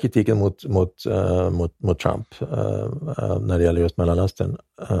den stora kritiken mot Trump när det gäller just Mellanöstern.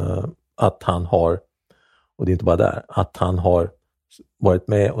 Att han har, och det är inte bara där, att han har varit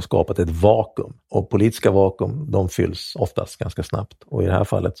med och skapat ett vakuum. Och politiska vakuum, de fylls oftast ganska snabbt. Och i det här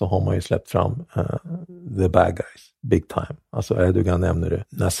fallet så har man ju släppt fram the bad guys, big time. Alltså Erdogan nämner du.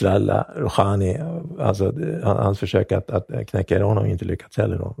 Nasrallah, Rouhani, alltså hans försök att knäcka Iran har inte lyckats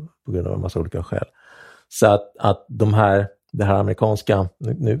heller då, på grund av en massa olika skäl. Så att det här amerikanska,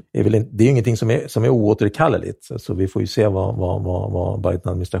 nu är väl det är ju ingenting som är oåterkalleligt. Så vi får ju se vad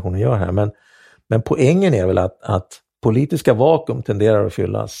Biden-administrationen gör här. Men poängen är väl att politiska vakuum tenderar att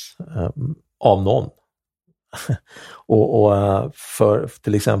fyllas av någon. och för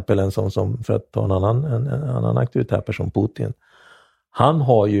till exempel en sån som, för att ta en annan auktoritär person, Putin, han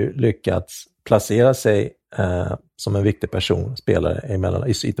har ju lyckats placera sig som en viktig person, spelare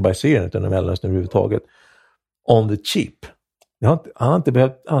inte bara i Syrien utan i Mellanöstern överhuvudtaget, on the cheap. Han har inte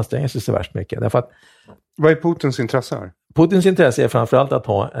behövt anstränga sig så värst mycket. Därför att, vad är Putins intresse här? Putins intresse är framförallt att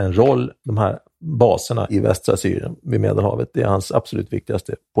ha en roll, de här baserna i västra Syrien vid Medelhavet. Det är hans absolut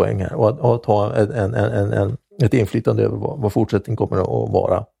viktigaste poäng här. Och att ha ett inflytande över vad fortsättningen kommer att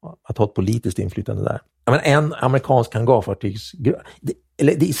vara. Att ha ett politiskt inflytande där. Men en amerikansk hangarfartygs,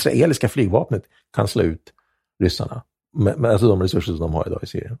 eller det israeliska flygvapnet kan slå ut ryssarna. Alltså de resurser som de har idag i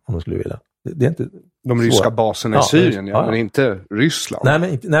Syrien, om de skulle vilja. Det är inte de ryska baserna i Syrien, men inte Ryssland.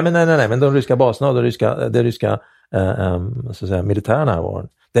 Nej, men de ryska baserna och det ryska så att säga, militära närvaron,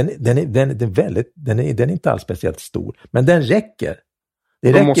 den är inte alls speciellt stor, men den räcker.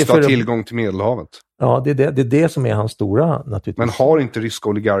 De måste ha tillgång till Medelhavet. Ja, det är det som är hans stora naturligtvis. Men har inte ryska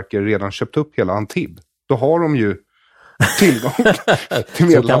oligarker redan köpt upp hela Antib? Då har de ju tillgång till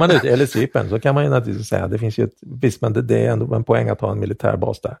Medelhavet. Så kan man eller Cypern, så kan man ju naturligtvis säga. Det finns ju visst, men det är ändå en poäng att ha en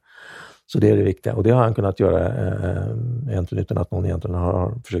militärbas där. Så det är det viktiga. Och det har han kunnat göra egentligen utan att någon egentligen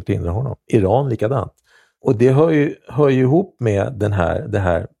har försökt hindra honom. Iran likadant. Och det hör ju ihop med det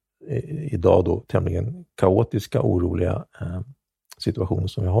här idag då tämligen kaotiska, oroliga situation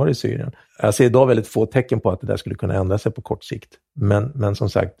som vi har i Syrien. Jag ser idag väldigt få tecken på att det där skulle kunna ändra sig på kort sikt. Men som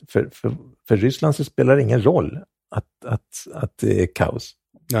sagt, för Ryssland så spelar det ingen roll att det är kaos.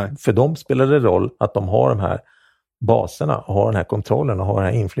 Nej. För dem spelar det roll att de har de här baserna, har den här kontrollen och har det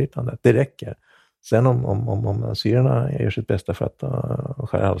här inflytandet. Det räcker. Sen om syrierna gör sitt bästa för att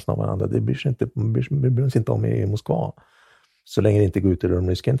skära halsen av varandra, det bryr sig inte om i Moskva. Så länge det inte går ut över de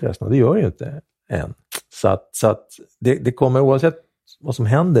ryska intressena. Det gör ju inte än. Så att det kommer, oavsett vad som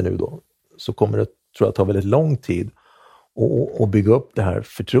händer nu då, så kommer det, tror jag, ta väldigt lång tid att bygga upp det här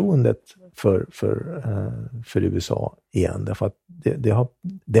förtroendet för USA igen. Därför att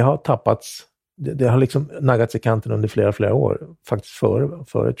det har tappats, det har liksom naggats i kanten under flera år, faktiskt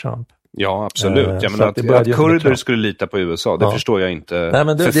före Trump. Ja, absolut. Jag menar att kurder skulle lita på USA, det förstår jag inte. Nej,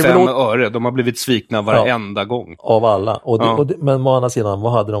 men för 5 öre, de har blivit svikna varenda gång. Av alla. Men å andra sidan,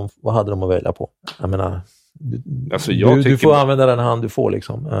 vad hade de att välja på? Jag menar, du får använda den hand du får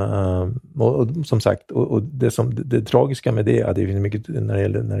liksom. Och som sagt, och det tragiska med det finns mycket när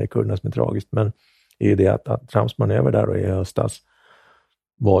det är kurderna som är tragiskt, men är ju det att Trumps manöver där och i höstas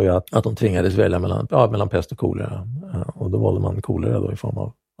var ju att de tvingades välja mellan pest och kolera. Och då valde man kolera då i form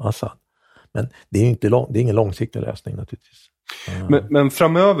av Assad. Men det är ju det är ingen långsiktig lösning naturligtvis. Men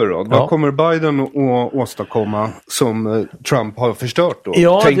framöver då? Vad kommer Biden att åstadkomma som Trump har förstört då?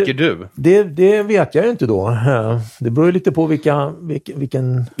 Ja, tänker du? Det vet jag ju inte då. Det beror ju lite på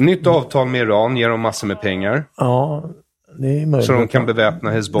vilken... Nytt avtal med Iran ger dem massor med pengar. Ja, det är möjligt. Så de kan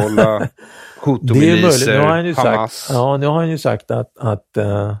beväpna Hezbollah, Hutu-miliser, Hamas. Nu har han ju sagt att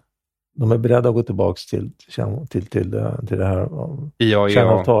de är beredda att gå tillbaka till det här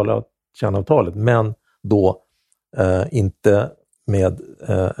kärnavtalet, men då inte med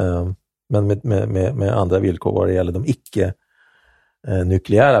andra villkor vad det gäller de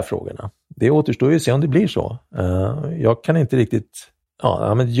icke-nukleära frågorna. Det återstår ju att se om det blir så. Jag kan inte riktigt...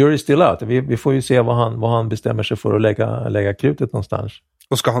 men jury still out. Vi får ju se vad han bestämmer sig för att lägga krutet någonstans.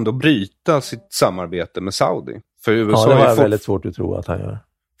 Och ska han då bryta sitt samarbete med Saudi? För USA det var väldigt svårt att tro att han gör.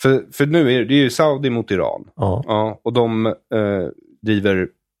 För nu är det ju Saudi mot Iran. Ja. Och de driver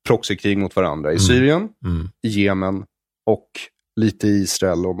proxykrig mot varandra i Syrien, i Jemen och lite i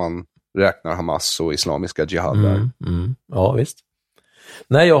Israel om man räknar Hamas och islamiska jihad där. Ja, visst.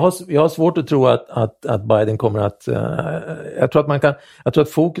 Nej, jag har svårt att tro att Biden kommer att... Jag tror att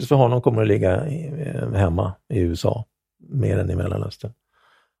fokus för honom kommer att ligga hemma i USA mer än i Mellanöstern.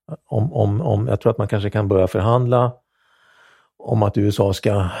 Jag tror att man kanske kan börja förhandla om att USA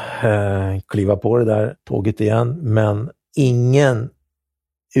ska kliva på det där tåget igen, men ingen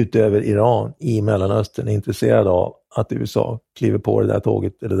utöver Iran i Mellanöstern är intresserad av att USA kliver på det där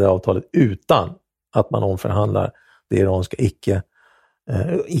tåget eller det där avtalet utan att man omförhandlar det iranska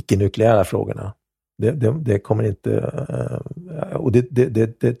icke-nukleära frågorna. Det kommer inte, och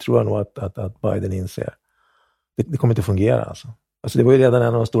det tror jag nog att Biden inser. Det kommer inte fungera alltså. Det var ju redan en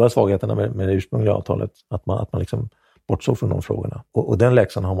av de stora svagheterna med det ursprungliga avtalet, att man liksom bortsåg från de frågorna. Och den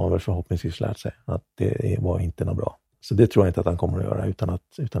läxan har man väl förhoppningsvis lärt sig, att det var inte något bra. Så det tror jag inte att han kommer att göra, utan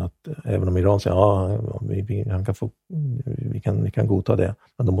att även om Iran säger vi kan godta det,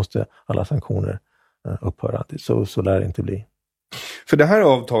 men då måste alla sanktioner upphöra. Så lär det inte bli. För det här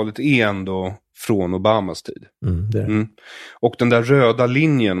avtalet är ändå från Obamas tid. Det är det. Och den där röda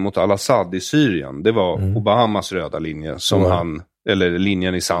linjen mot al-Assad i Syrien, det var Obamas röda linje som eller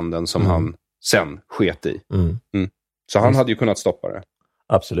linjen i sanden som han sen sket i. Så han hade ju kunnat stoppa det.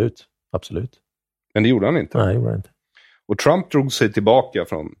 Absolut. Men det gjorde han inte. Nej, det gjorde han inte. Och Trump drog sig tillbaka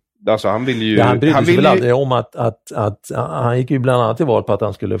från... Alltså han ville ju... Han brydde sig väl aldrig om att han gick ju bland annat till val på att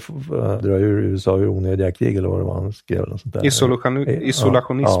han skulle dra ur USA ur onödiga krig, eller vad det var han skrev. Eller sånt där.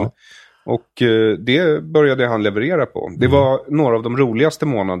 Isolationism. Ja. Och det började han leverera på. Det var några av de roligaste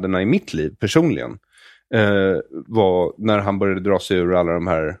månaderna i mitt liv personligen. Var när han började dra sig ur alla de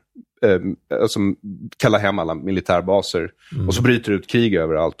här... alltså kalla hem alla militärbaser. Och så bryter ut krig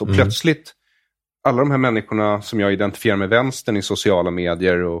överallt. Och plötsligt... alla de här människorna som jag identifierar med vänstern i sociala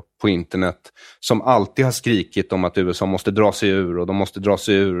medier och på internet, som alltid har skrikit om att USA måste dra sig ur och de måste dra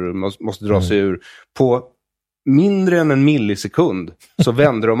sig ur. På mindre än en millisekund så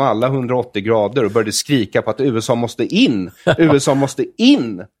vände de alla 180 grader och började skrika på att USA måste in. USA måste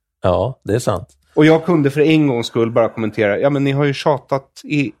in! Ja, det är sant. Och jag kunde för en gångs skull bara kommentera, ja men ni har ju tjatat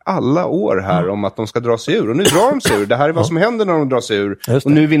i alla år här om att de ska dra sig ur. Och nu drar de sig ur. Det här är vad som händer när de drar sig ur.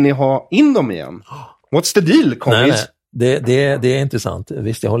 Och nu vill ni ha in dem igen. What's the deal, kompis? Nej. Det är intressant.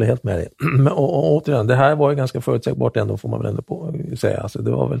 Visst, jag håller helt med dig. Och återigen, det här var ju ganska förutsägbart ändå, får man väl ändå säga. Alltså,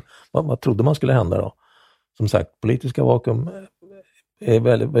 det var väl, vad trodde man skulle hända då? Som sagt, politiska vakuum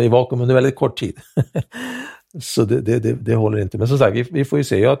är i vakuum under väldigt kort tid. Så det håller inte. Men som sagt, vi får ju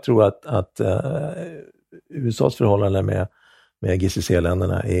se. Jag tror att USAs förhållande med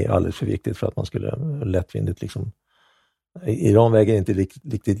GCC-länderna är alldeles för viktigt för att man skulle lättvindigt liksom... Iran väger inte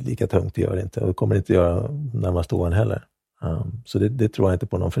riktigt lika tungt, det gör det inte. Och det kommer det inte göra närmast åren heller. Så det tror jag inte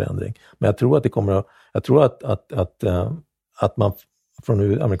på någon förändring. Men jag tror att det kommer jag tror att man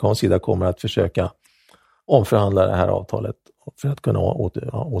från amerikansk sida kommer att försöka omförhandla det här avtalet för att kunna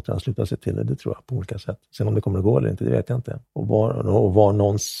återansluta sig till det. Det tror jag på olika sätt. Sen om det kommer att gå eller inte, det vet jag inte. Och var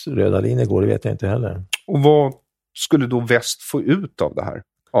någons röda linje går, det vet jag inte heller. Och vad skulle då väst få ut av det här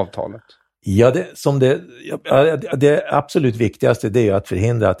avtalet? Ja, det absolut viktigaste, det är att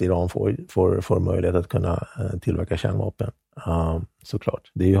förhindra att Iran får möjlighet att kunna tillverka kärnvapen.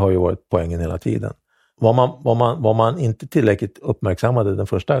 Såklart. Det har ju varit poängen hela tiden. Vad man inte tillräckligt uppmärksammade den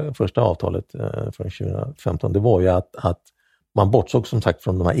första avtalet från 2015, det var ju att man bortsåg som sagt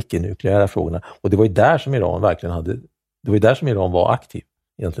från de här icke-nukleära frågorna. Och det var ju där som Iran verkligen det var ju där som Iran var aktiv,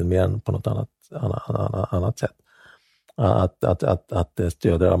 egentligen mer än på något annat sätt. Att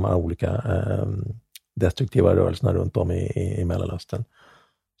stödja de här olika destruktiva rörelserna runt om i Mellanöstern.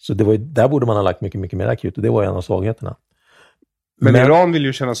 Så det var ju, där borde man ha lagt mycket, mycket mer akut, och det var en av svagheterna. Men Iran vill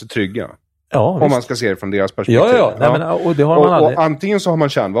ju känna sig trygga. Ja, om man ska se det från deras perspektiv. Ja. Nej, men, och det har man aldrig. Och antingen så har man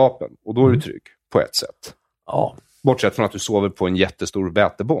kärnvapen, och då är du trygg på ett sätt. Ja. Bortsett från att du sover på en jättestor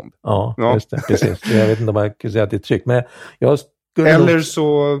vätebomb. Ja. Just det, precis. Jag vet inte om man kan säga att det är tryggt. Men eller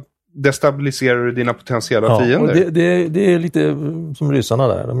så destabiliserar du dina potentiella fiender. Och det är lite som ryssarna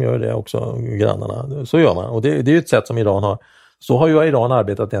där. De gör det också, grannarna. Så gör man. Och det är ju ett sätt som Iran har. Så har ju Iran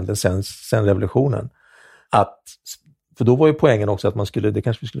arbetat egentligen sen revolutionen. För då var ju poängen också att man skulle, det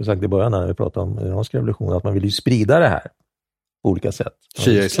kanske vi skulle sagt i början när vi pratade om iransk revolution, att man ville ju sprida det här på olika sätt.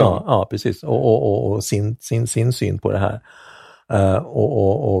 Shia-islam. Ja, precis. Och sin syn på det här.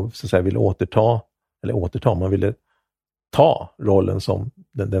 Och så att säga ville man ville ta rollen som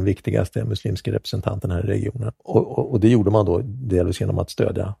den viktigaste muslimska representanten här i regionen. Och det gjorde man då delvis genom att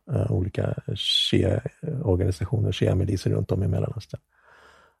stödja olika Shia-organisationer, Shia-miliser runt om i Mellanöstern.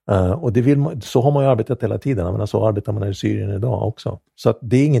 Och så har man ju arbetat hela tiden. Men så arbetar man i Syrien idag också. Så att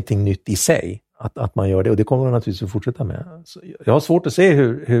det är ingenting nytt i sig att man gör det. Och det kommer man naturligtvis att fortsätta med. Så jag har svårt att se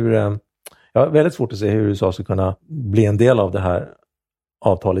jag har väldigt svårt att se hur USA ska kunna bli en del av det här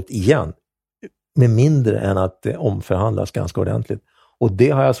avtalet igen. Med mindre än att det omförhandlas ganska ordentligt. Och det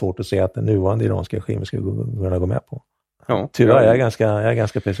har jag svårt att se att den nuvarande iranska regimen ska kunna gå med på. Ja, tyvärr, jag är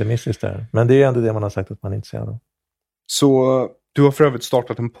ganska pessimistisk där. Men det är ju ändå det man har sagt att man inte ser. Så du har för övrigt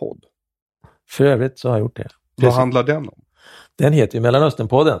startat en podd? För övrigt så har jag gjort det. Vad handlar den om? Den heter ju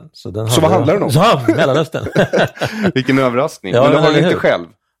Mellanöstern-podden. Så vad handlar den om? Ja, Mellanöstern. Vilken överraskning. Ja, men du har den inte själv?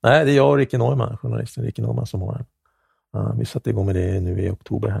 Nej, det är jag och Rikke Norman, journalisten Rikke Norman som har den. Vi satte igång med det nu i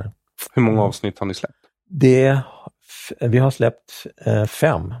oktober här. Hur många avsnitt har ni släppt? Vi har släppt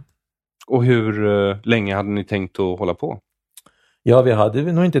 5. Och hur länge hade ni tänkt att hålla på? Ja, vi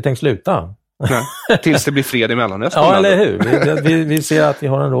hade nog inte tänkt sluta. Nej, tills det blir fred i Mellanöstern. Ja, eller hur? Vi ser att vi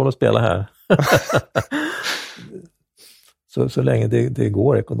har en roll att spela här. så länge det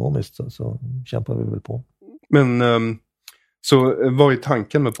går ekonomiskt så kämpar vi väl på. Men så vad är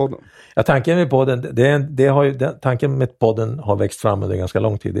tanken med podden? Ja, tanken med podden, tanken med podden har växt fram under ganska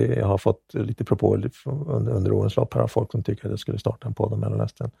lång tid. Jag har fått lite propåer under årens lopp här av folk som tycker att jag skulle starta en podd om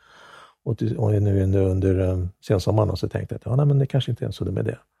Mellanöstern. Och nu under sensommaren så tänkte jag att men det kanske inte är så det med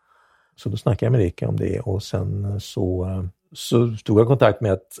det. Så då snackade jag med Rikke om det och sen så stod jag i kontakt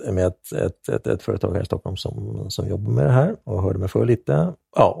med ett företag här i Stockholm som jobbar med det här och hörde mig för lite.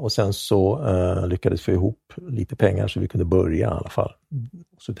 Ja, och sen så lyckades få ihop lite pengar så vi kunde börja i alla fall.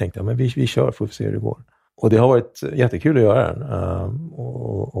 Så tänkte jag, men vi kör, får vi se hur det går. Och det har varit jättekul att göra den.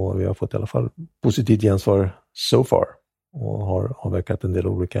 Och vi har fått i alla fall positivt gensvar so far. Och har avverkat en del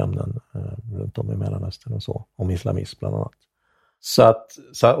olika ämnen runt om i Mellanöstern och så. Om islamism bland annat.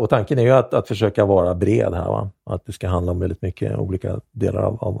 Och tanken är ju att försöka vara bred här, va? Att det ska handla om väldigt mycket olika delar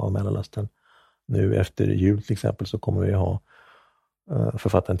av Mellanöstern. Nu efter jul till exempel så kommer vi ha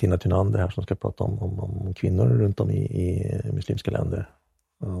författaren Tina Thunander här som ska prata om kvinnor runt om i muslimska länder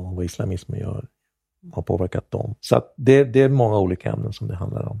och vad islamismen har påverkat dem. Så att det är många olika ämnen som det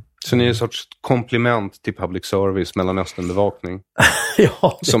handlar om. Så ni är en sorts komplement till public service, Mellanösternbevakning?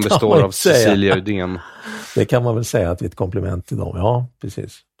 Ja, som består av Cecilia Uddén. Det kan man väl säga att vi är ett komplement till dem, ja,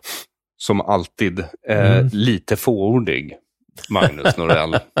 precis. Som alltid lite fåordig, Magnus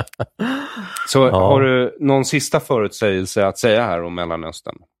Norell. Så har du någon sista förutsägelse att säga här om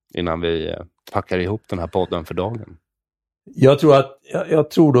Mellanöstern innan vi packar ihop den här podden för dagen? Jag tror att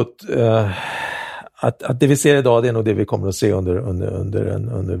det vi ser idag, det är nog det vi kommer att se under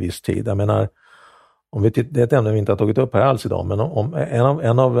en viss tid. Jag menar, det är ett ämne vi inte har tagit upp här alls idag, men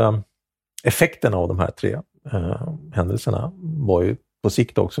en av effekterna av de här 3 händelserna var ju på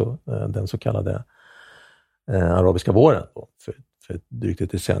sikt också den så kallade arabiska våren då, för drygt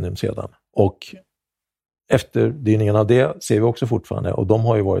ett decennium sedan. Och efterdyningarna av det ser vi också fortfarande, och de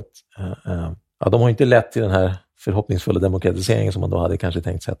har ju varit de har inte lett till den här förhoppningsfulla demokratiseringen som man då hade kanske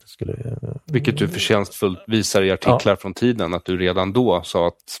tänkt sig att det skulle... Vilket du förtjänstfullt visar i artiklar från tiden, att du redan då sa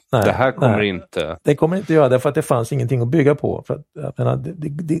att det här kommer inte... Det kommer inte göra, därför att det fanns ingenting att bygga på. För att, jag menar,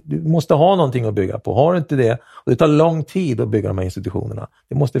 du måste ha någonting att bygga på. Har du inte det, och det tar lång tid att bygga de här institutionerna.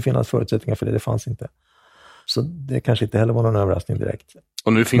 Det måste finnas förutsättningar för det fanns inte. Så det kanske inte heller var någon överraskning direkt.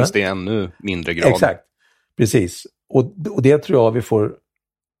 Och nu finns det ännu mindre grad. Exakt, precis. Och det tror jag vi får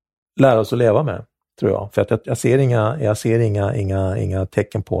lära oss att leva med. Tror jag. För att jag ser inga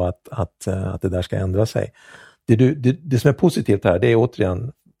tecken på att det där ska ändra sig. Det som är positivt här, det är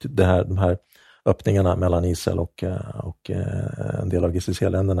återigen de här öppningarna mellan Israel och en del av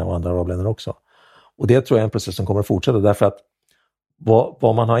GCC-länderna och andra arabländerna också. Och det tror jag är en process som kommer att fortsätta, därför att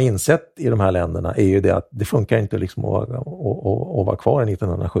vad man har insett i de här länderna är ju det att det funkar inte liksom att vara kvar i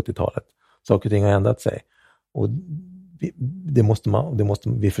 1970-talet. Saker och ting har ändrat sig. Och det måste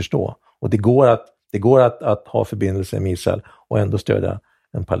vi förstå. Och det går att ha förbindelser med Israel och ändå stödja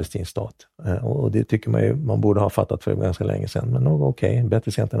en palestinsk stat. Och det tycker man ju man borde ha fattat för ganska länge sedan. Men okej,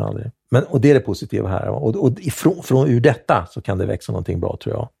 bättre sent än aldrig. Och det är det positiva här. Och ur detta så kan det växa någonting bra,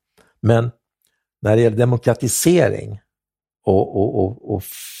 tror jag. Men när det gäller demokratisering och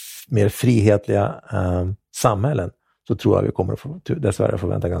mer frihetliga samhällen, så tror jag vi kommer att dessvärre få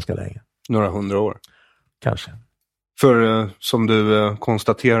vänta ganska länge. Några 100 år? Kanske. För som du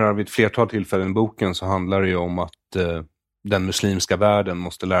konstaterar vid ett flertal tillfällen i boken, så handlar det ju om att den muslimska världen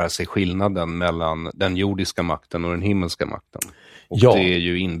måste lära sig skillnaden mellan den jordiska makten och den himmelska makten. Och det är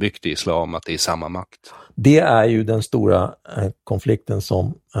ju inbyggt i islam att det är samma makt. Det är ju den stora konflikten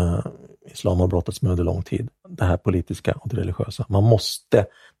som islam har brottats med under lång tid. Det här politiska och det religiösa.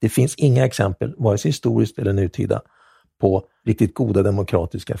 Det finns inga exempel, vare sig historiskt eller nutida, på riktigt goda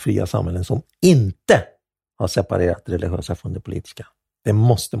demokratiska fria samhällen som inte har separerat det religiösa från det politiska. Det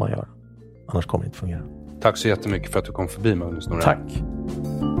måste man göra. Annars kommer det inte fungera. Tack så jättemycket för att du kom förbi, Magnus Norell. Tack.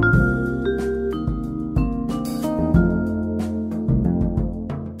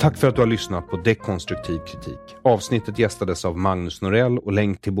 Tack för att du har lyssnat på Dekonstruktiv kritik. Avsnittet gästades av Magnus Norell och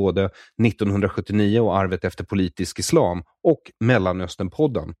länk till både 1979 och arvet efter politisk islam och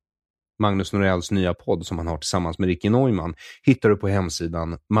Mellanösternpodden. Magnus Norells nya podd som han har tillsammans med Ricky Neumann hittar du på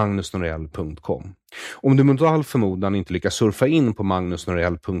hemsidan magnusnorell.com. Om du mot all förmodan inte lyckas surfa in på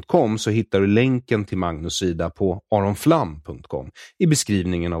magnusnorell.com så hittar du länken till Magnus sida på aronflam.com i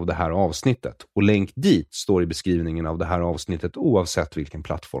beskrivningen av det här avsnittet. Och länk dit står i beskrivningen av det här avsnittet oavsett vilken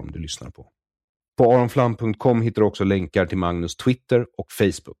plattform du lyssnar på. På aronflam.com hittar du också länkar till Magnus Twitter och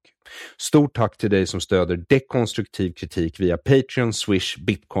Facebook. Stort tack till dig som stöder dekonstruktiv kritik via Patreon, Swish,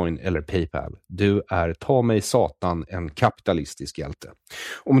 Bitcoin eller Paypal. Du är ta mig satan en kapitalistisk hjälte.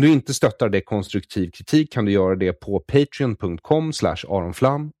 Om du inte stöttar dekonstruktiv kritik kan du göra det på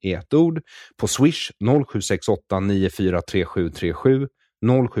patreon.com/aronflam i ett ord, på Swish 0768 943737,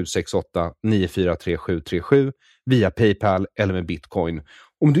 0768 943737, via Paypal eller med Bitcoin.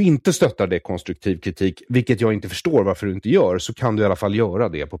 Om du inte stöttar dekonstruktiv kritik, vilket jag inte förstår varför du inte gör, så kan du i alla fall göra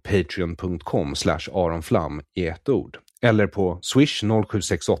det på patreon.com/aronflam i ett ord. Eller på Swish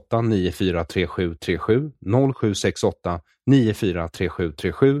 0768 943737, 0768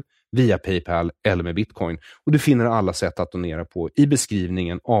 943737, via Paypal eller med Bitcoin. Och du finner alla sätt att donera på i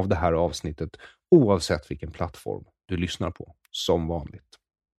beskrivningen av det här avsnittet, oavsett vilken plattform du lyssnar på, som vanligt.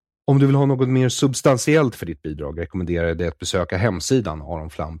 Om du vill ha något mer substantiellt för ditt bidrag rekommenderar jag dig att besöka hemsidan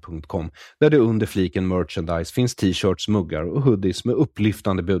aronflam.com där det under fliken merchandise finns t-shirts, muggar och hoodies med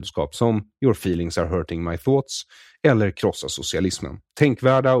upplyftande budskap som Your feelings are hurting my thoughts eller Krossa socialismen.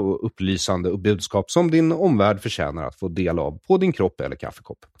 Tänkvärda och upplysande budskap som din omvärld förtjänar att få del av på din kropp eller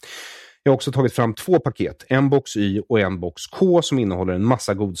kaffekopp. Jag har också tagit fram 2 paket, en box Y och en box K som innehåller en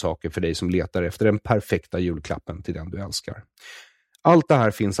massa godsaker för dig som letar efter den perfekta julklappen till den du älskar. Allt det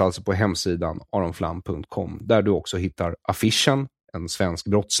här finns alltså på hemsidan aronflam.com där du också hittar affischen, en svensk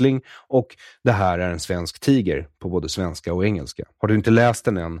brottsling, och det här är en svensk tiger på både svenska och engelska. Har du inte läst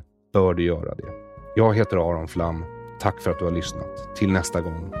den än bör du göra det. Jag heter Aron Flam. Tack för att du har lyssnat. Till nästa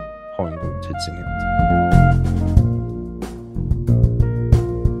gång, ha en god tidsenhet.